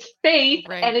 right? It's faith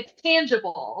and it's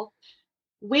tangible.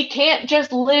 We can't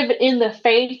just live in the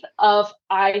faith of,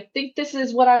 I think this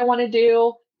is what I want to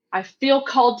do. I feel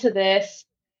called to this.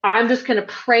 I'm just going to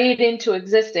pray it into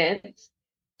existence.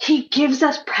 He gives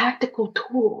us practical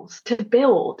tools to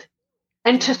build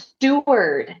and to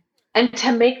steward and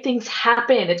to make things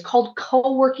happen. It's called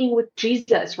co-working with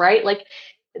Jesus, right? Like,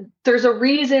 there's a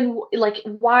reason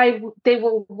why they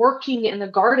were working in the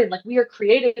garden. Like, we are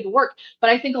created to work. But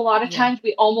I think a lot of times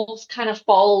we almost kind of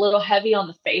fall a little heavy on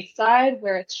the faith side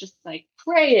where it's just like,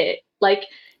 pray it, like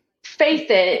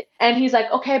faith it. And he's like,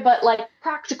 okay, but like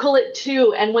practical it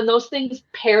too. And when those things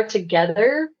pair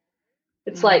together,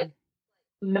 it's like,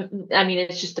 I mean,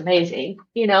 it's just amazing,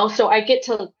 So I get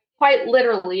to quite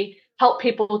literally help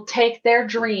people take their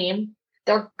dream,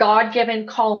 their God-given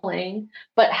calling,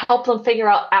 but help them figure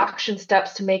out action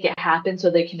steps to make it happen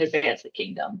so they can advance the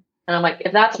kingdom. And I'm like,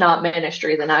 if that's not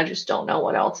ministry, then I just don't know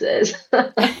what else is.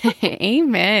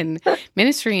 Amen.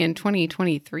 Ministry in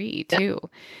 2023 too.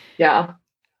 Yeah.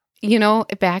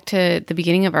 Back to the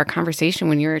beginning of our conversation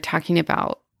when you were talking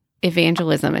about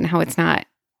evangelism and how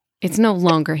it's no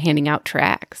longer handing out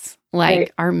tracts.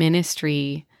 Like, our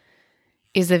ministry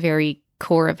is the very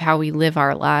core of how we live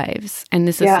our lives. And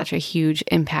this is such a huge,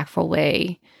 impactful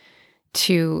way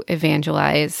to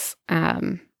evangelize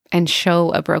and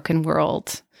show a broken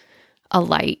world a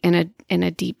light in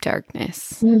a deep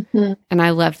darkness. And I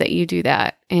love that you do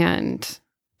that. And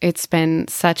it's been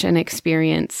such an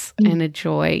experience and a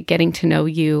joy getting to know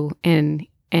you and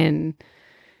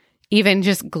even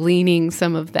just gleaning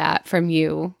some of that from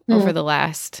you over the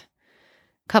last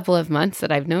couple of months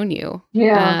that I've known you.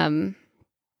 Yeah.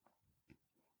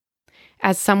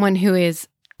 As someone who is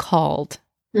called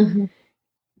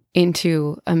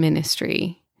into a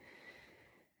ministry,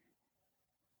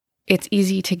 it's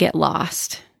easy to get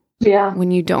lost when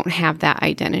you don't have that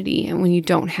identity and when you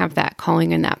don't have that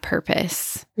calling and that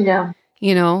purpose. Yeah.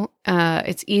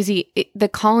 It's easy. The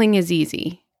calling is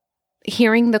easy.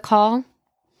 Hearing the call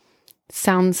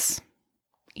sounds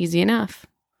easy enough.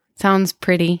 Sounds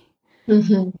pretty.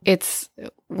 It's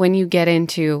when you get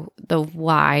into the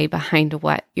why behind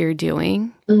what you're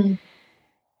doing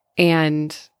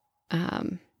and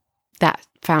that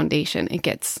foundation, it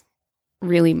gets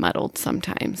really muddled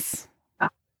sometimes.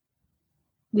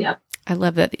 Yeah. I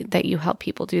love that you help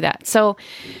people do that. So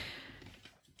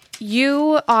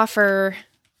you offer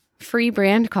free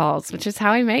brand calls, which is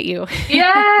how I met you.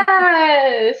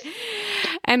 Yes.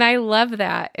 And I love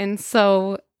that. And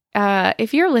so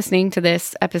if you're listening to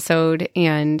this episode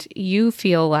and you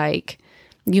feel like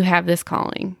you have this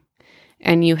calling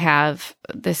and you have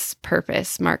this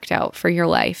purpose marked out for your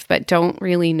life, but don't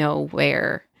really know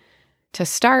where to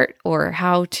start or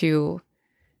how to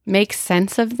make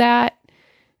sense of that,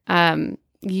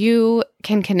 you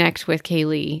can connect with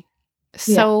Kaylee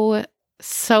so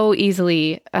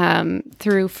easily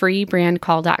through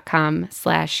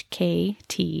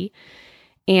freebrandcall.com/KT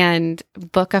and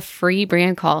book a free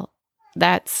brand call.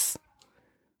 That's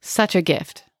such a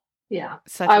gift. Yeah.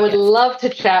 I would love to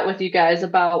chat with you guys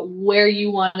about where you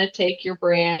want to take your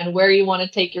brand, where you want to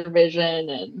take your vision,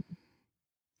 and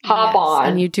hop on.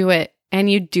 And you do it. And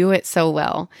you do it so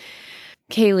well.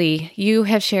 Kaylee, you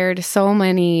have shared so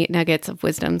many nuggets of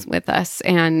wisdom with us,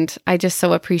 and I just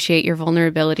so appreciate your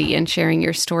vulnerability and sharing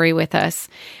your story with us.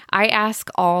 I ask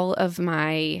all of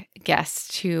my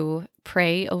guests to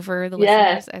pray over the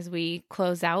listeners as we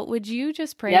close out. Would you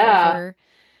just pray over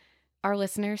our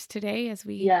listeners today as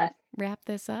we wrap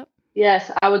this up?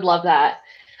 Yes, I would love that.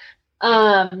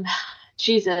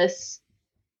 Jesus.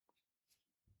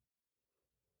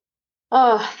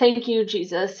 Oh, thank you,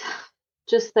 Jesus.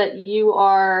 Just that you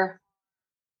are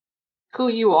who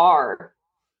you are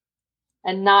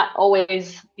and not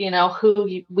always,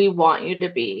 who we want you to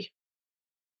be.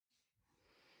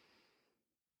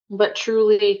 But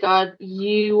truly, God,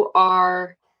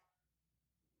 you're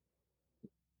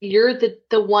the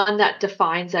one that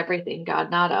defines everything,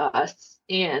 God, not us.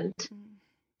 And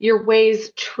your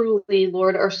ways truly,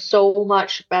 Lord, are so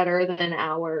much better than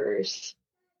ours.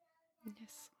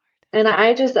 Yes, Lord. And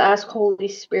I just ask, Holy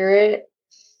Spirit,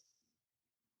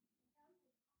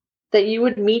 that you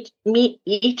would meet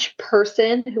each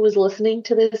person who is listening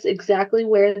to this exactly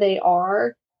where they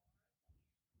are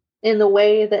in the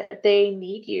way that they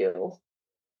need you.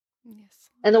 Yes.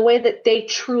 And the way that they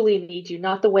truly need you,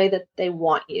 not the way that they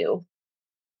want you.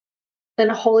 And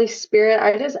Holy Spirit,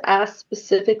 I just ask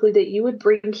specifically that you would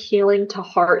bring healing to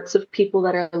hearts of people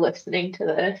that are listening to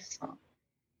this.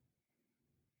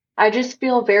 I just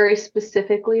feel very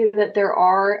specifically that there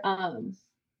are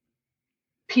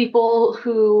people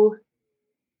who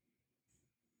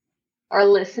are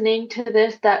listening to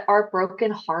this that are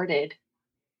brokenhearted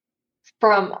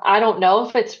from, I don't know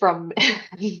if it's from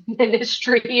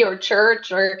ministry or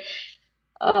church or,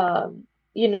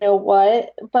 you know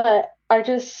what, but I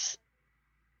just,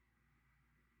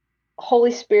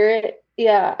 Holy Spirit,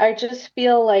 I just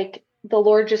feel like the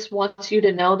Lord just wants you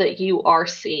to know that you are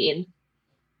seen.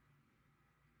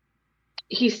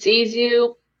 He sees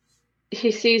you.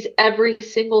 He sees every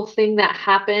single thing that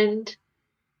happened.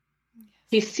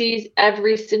 He sees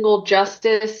every single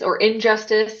justice or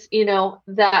injustice,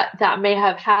 that may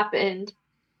have happened.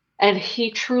 And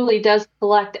he truly does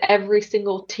collect every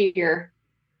single tear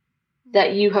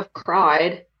that you have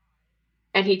cried,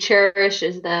 and he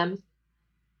cherishes them,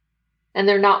 and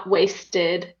they're not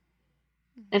wasted.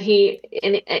 And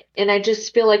I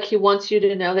just feel like he wants you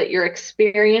to know that your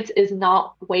experience is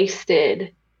not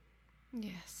wasted.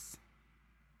 Yes.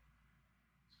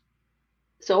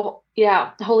 So,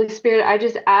 Holy Spirit, I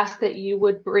just ask that you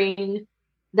would bring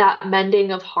that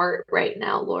mending of heart right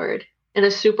now, Lord, in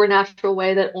a supernatural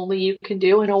way that only you can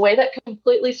do, in a way that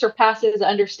completely surpasses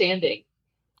understanding.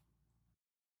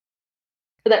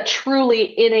 That truly,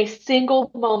 in a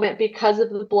single moment, because of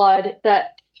the blood,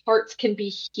 that hearts can be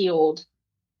healed.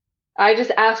 I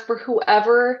just ask for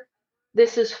whoever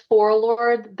this is for,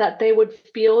 Lord, that they would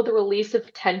feel the release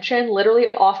of tension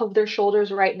literally off of their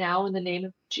shoulders right now in the name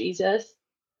of Jesus.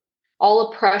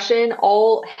 All oppression,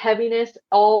 all heaviness,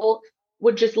 all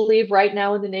would just leave right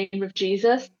now in the name of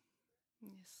Jesus.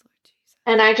 Yes, Lord Jesus.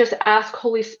 And I just ask,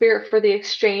 Holy Spirit, for the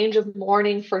exchange of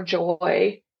mourning for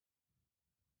joy.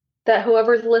 That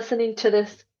whoever's listening to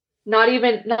this, not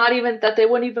even that they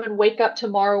wouldn't even wake up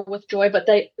tomorrow with joy, but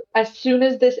they, as soon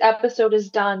as this episode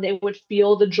is done, they would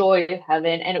feel the joy of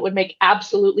heaven, and it would make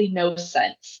absolutely no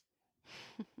sense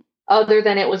other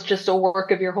than it was just a work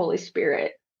of your Holy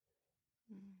Spirit.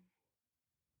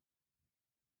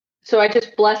 So I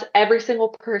just bless every single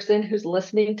person who's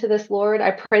listening to this, Lord.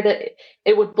 I pray that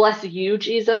it would bless you,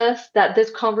 Jesus, that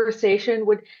this conversation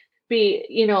would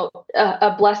be,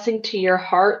 a blessing to your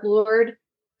heart, Lord.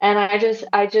 And I just,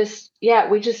 we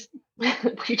just,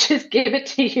 we just give it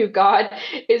to you, God.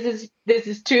 This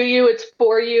is to you. It's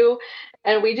for you.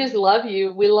 And we just love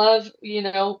you. We love,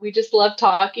 we just love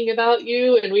talking about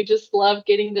you, and we just love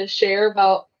getting to share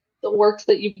about the works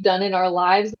that you've done in our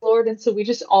lives, Lord. And so we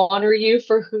just honor you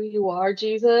for who you are,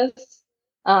 Jesus.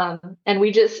 And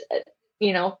we just,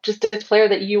 just declare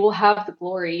that you will have the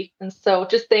glory. And so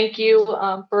just thank you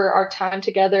for our time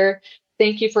together.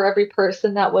 Thank you for every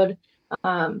person that would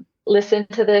listen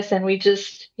to this. And we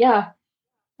just,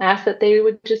 ask that they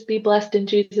would just be blessed in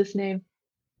Jesus' name.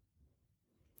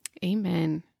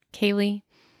 Amen. Kaylee,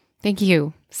 thank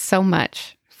you so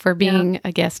much for being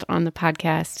a guest on the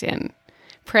podcast and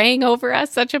praying over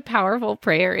us. Such a powerful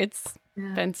prayer. It's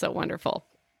been so wonderful.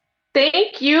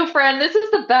 Thank you, friend. This is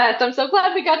the best. I'm so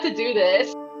glad we got to do this.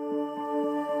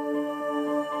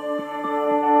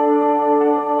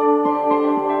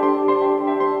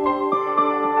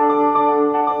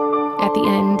 At the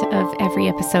end of every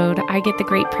episode, I get the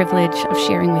great privilege of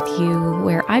sharing with you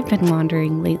where I've been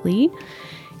wandering lately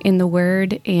in the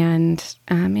Word and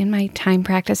in my time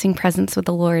practicing presence with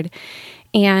the Lord.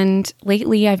 And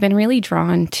lately, I've been really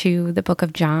drawn to the book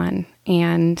of John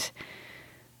and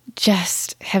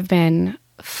just have been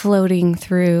floating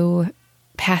through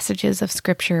passages of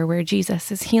Scripture where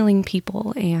Jesus is healing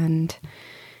people, and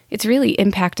it's really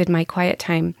impacted my quiet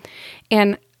time.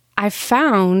 And I've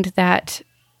found that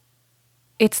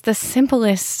it's the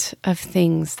simplest of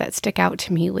things that stick out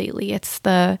to me lately. It's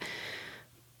the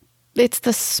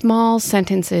small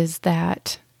sentences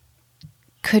that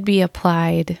could be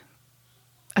applied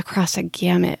across a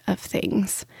gamut of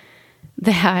things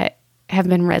that have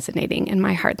been resonating in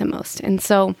my heart the most. And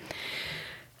so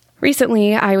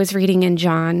recently I was reading in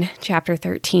John chapter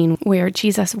 13 where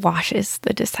Jesus washes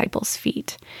the disciples'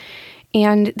 feet.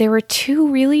 And there were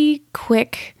two really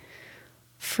quick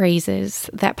phrases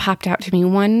that popped out to me,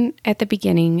 one at the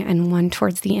beginning and one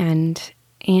towards the end.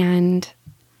 And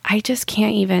I just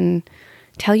can't even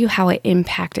tell you how it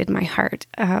impacted my heart.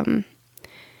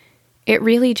 It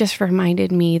really just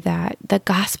reminded me that the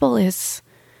gospel is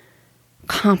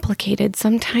complicated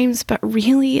sometimes, but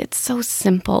really it's so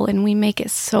simple, and we make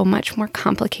it so much more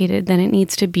complicated than it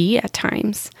needs to be at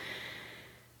times.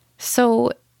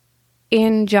 So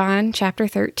in John chapter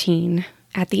 13,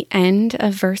 at the end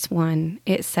of verse 1,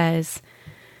 it says,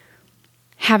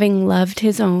 "Having loved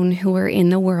his own who were in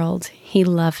the world, he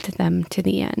loved them to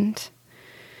the end."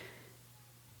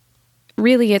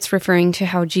 Really, it's referring to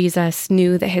how Jesus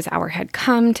knew that his hour had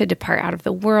come to depart out of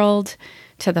the world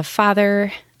to the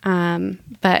Father,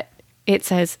 but it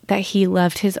says that he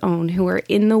loved his own who were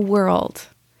in the world,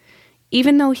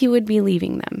 even though he would be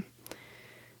leaving them.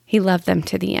 He loved them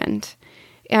to the end.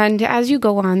 And as you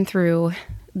go on through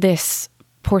this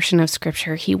portion of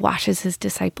Scripture, he washes his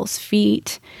disciples'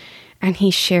 feet and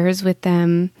he shares with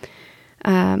them.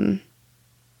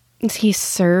 He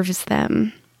serves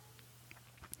them.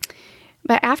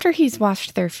 But after he's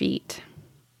washed their feet,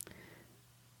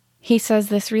 he says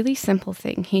this really simple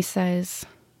thing. He says,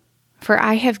 "For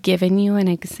I have given you an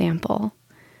example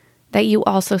that you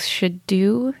also should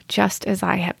do just as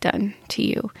I have done to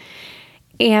you."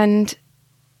 And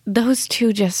those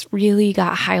two just really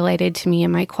got highlighted to me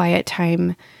in my quiet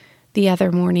time the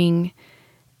other morning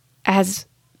as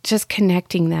just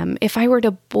connecting them. If I were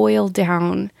to boil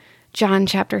down John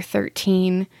chapter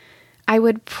 13, I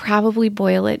would probably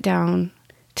boil it down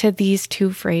to these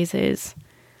two phrases.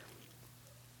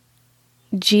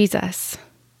 Jesus,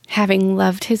 having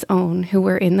loved his own who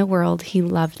were in the world, he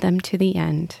loved them to the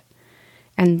end.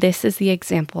 And this is the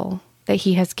example that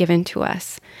he has given to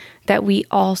us, that we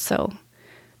also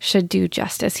should do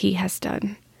just as he has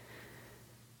done.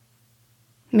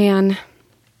 Man,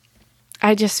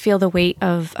 I just feel the weight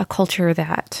of a culture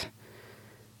that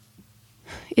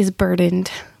is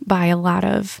burdened by a lot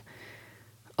of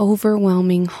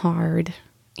overwhelming hard.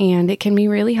 And it can be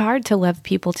really hard to love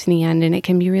people to the end, and it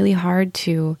can be really hard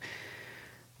to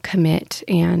commit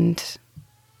and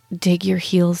dig your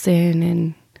heels in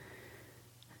and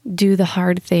do the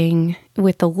hard thing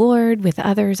with the Lord, with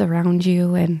others around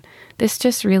you. And this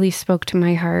just really spoke to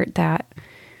my heart that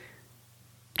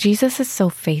Jesus is so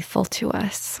faithful to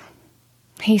us.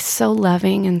 He's so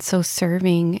loving and so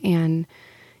serving. And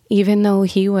even though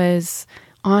he was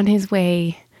on his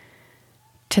way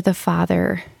to the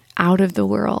Father out of the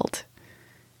world,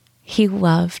 he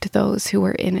loved those who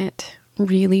were in it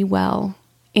really well,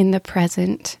 in the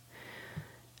present,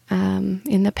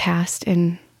 in the past,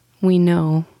 and we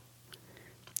know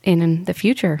in the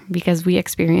future because we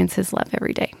experience his love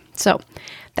every day. So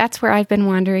that's where I've been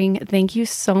wandering. Thank you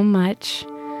so much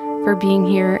for being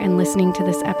here and listening to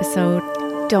this episode.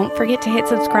 Don't forget to hit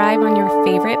subscribe on your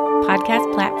favorite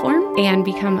podcast platform and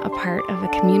become a part of a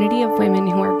community of women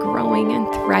who are growing and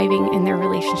thriving in their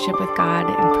relationship with God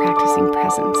and practicing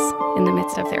presence in the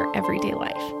midst of their everyday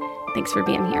life. Thanks for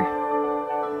being here.